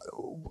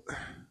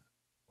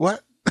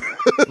 what?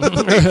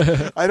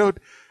 Like, I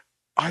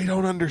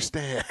don't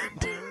understand.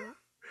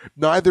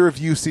 Neither of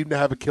you seem to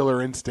have a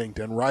killer instinct,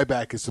 and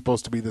Ryback is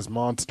supposed to be this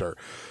monster.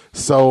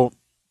 So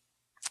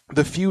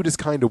the feud is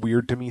kind of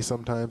weird to me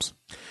sometimes.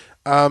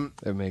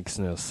 It makes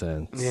no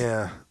sense.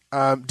 Yeah.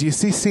 Do you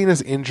see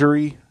Cena's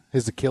injury,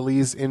 his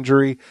Achilles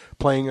injury,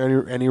 playing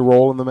any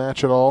role in the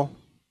match at all?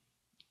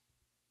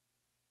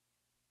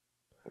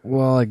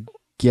 Well, I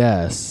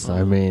guess.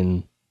 I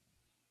mean,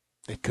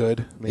 it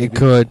could. Maybe. It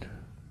could.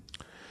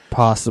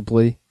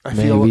 Possibly. I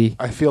feel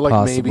like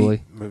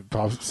possibly.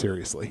 maybe.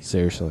 Seriously.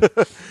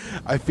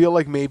 I feel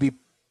like maybe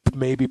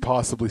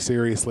possibly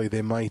seriously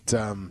they might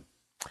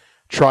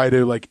try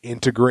to like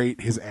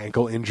integrate his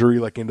ankle injury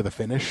like into the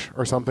finish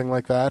or something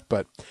like that,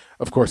 but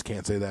of course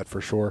can't say that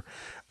for sure.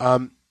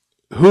 Who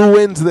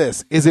wins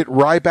this? Is it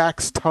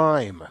Ryback's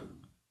time?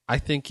 I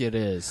think it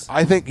is.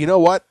 I think, you know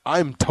what?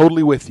 I'm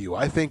totally with you.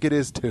 I think it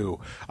is too.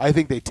 I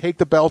think they take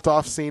the belt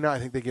off Cena. I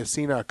think they give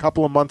Cena a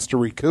couple of months to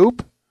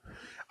recoup.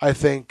 I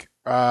think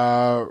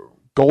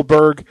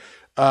Goldberg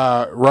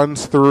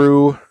runs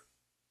through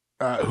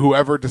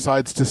whoever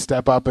decides to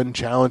step up and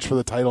challenge for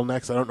the title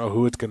next. I don't know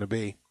who it's going to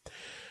be.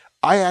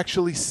 I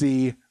actually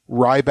see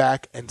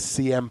Ryback and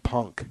CM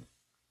Punk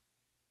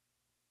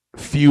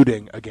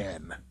feuding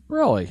again.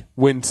 Really?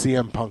 When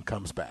CM Punk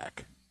comes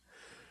back.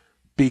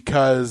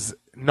 Because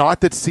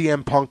not that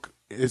CM Punk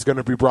is going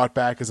to be brought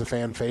back as a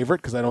fan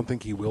favorite, because I don't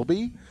think he will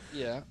be.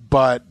 Yeah.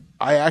 But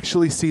I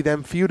actually see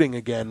them feuding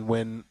again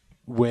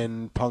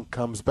when Punk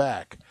comes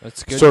back.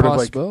 That's a good sort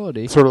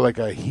possibility. Sort of like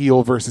a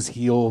heel versus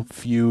heel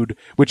feud,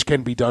 which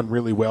can be done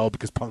really well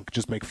because Punk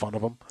just make fun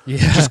of him.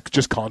 Yeah.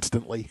 Just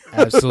constantly.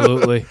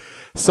 Absolutely.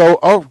 So,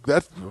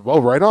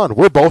 right on.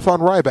 We're both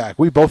on Ryback.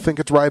 We both think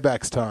it's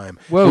Ryback's time.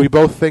 Whoa. We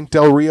both think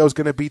Del Rio's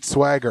going to beat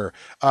Swagger.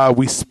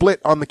 We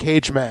split on the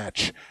cage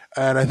match,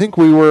 and I think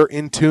we were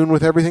in tune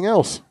with everything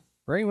else.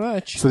 Pretty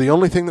much. So the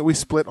only thing that we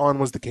split on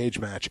was the cage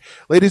match.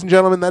 Ladies and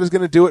gentlemen, that is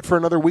going to do it for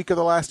another week of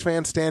the Last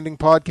Fan Standing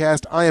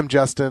podcast. I am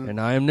Justin. And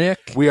I am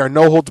Nick. We are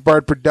No Holds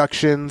Barred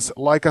Productions.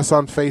 Like us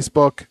on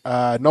Facebook,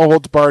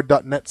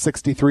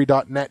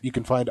 noholdsbarred.net63.net. You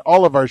can find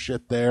all of our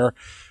shit there.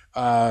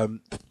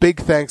 Big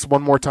thanks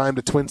one more time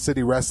to Twin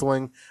City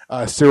Wrestling,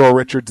 Cyril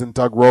Richards and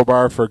Doug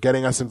Robar for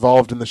getting us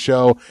involved in the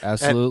show.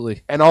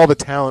 Absolutely. And all the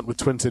talent with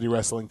Twin City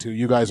Wrestling, too.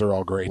 You guys are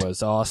all great. It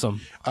was awesome.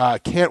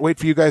 Can't wait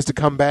for you guys to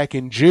come back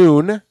in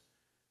June.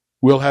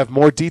 We'll have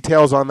more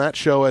details on that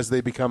show as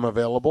they become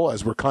available,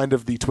 as we're kind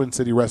of the Twin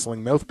City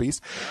Wrestling mouthpiece.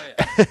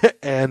 Oh, yeah.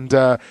 And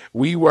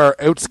we were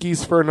out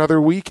skis for another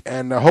week,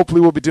 and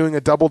hopefully we'll be doing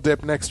a double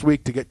dip next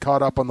week to get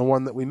caught up on the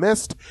one that we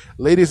missed.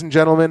 Ladies and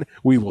gentlemen,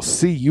 we will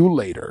see you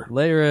later.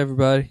 Later,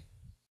 everybody.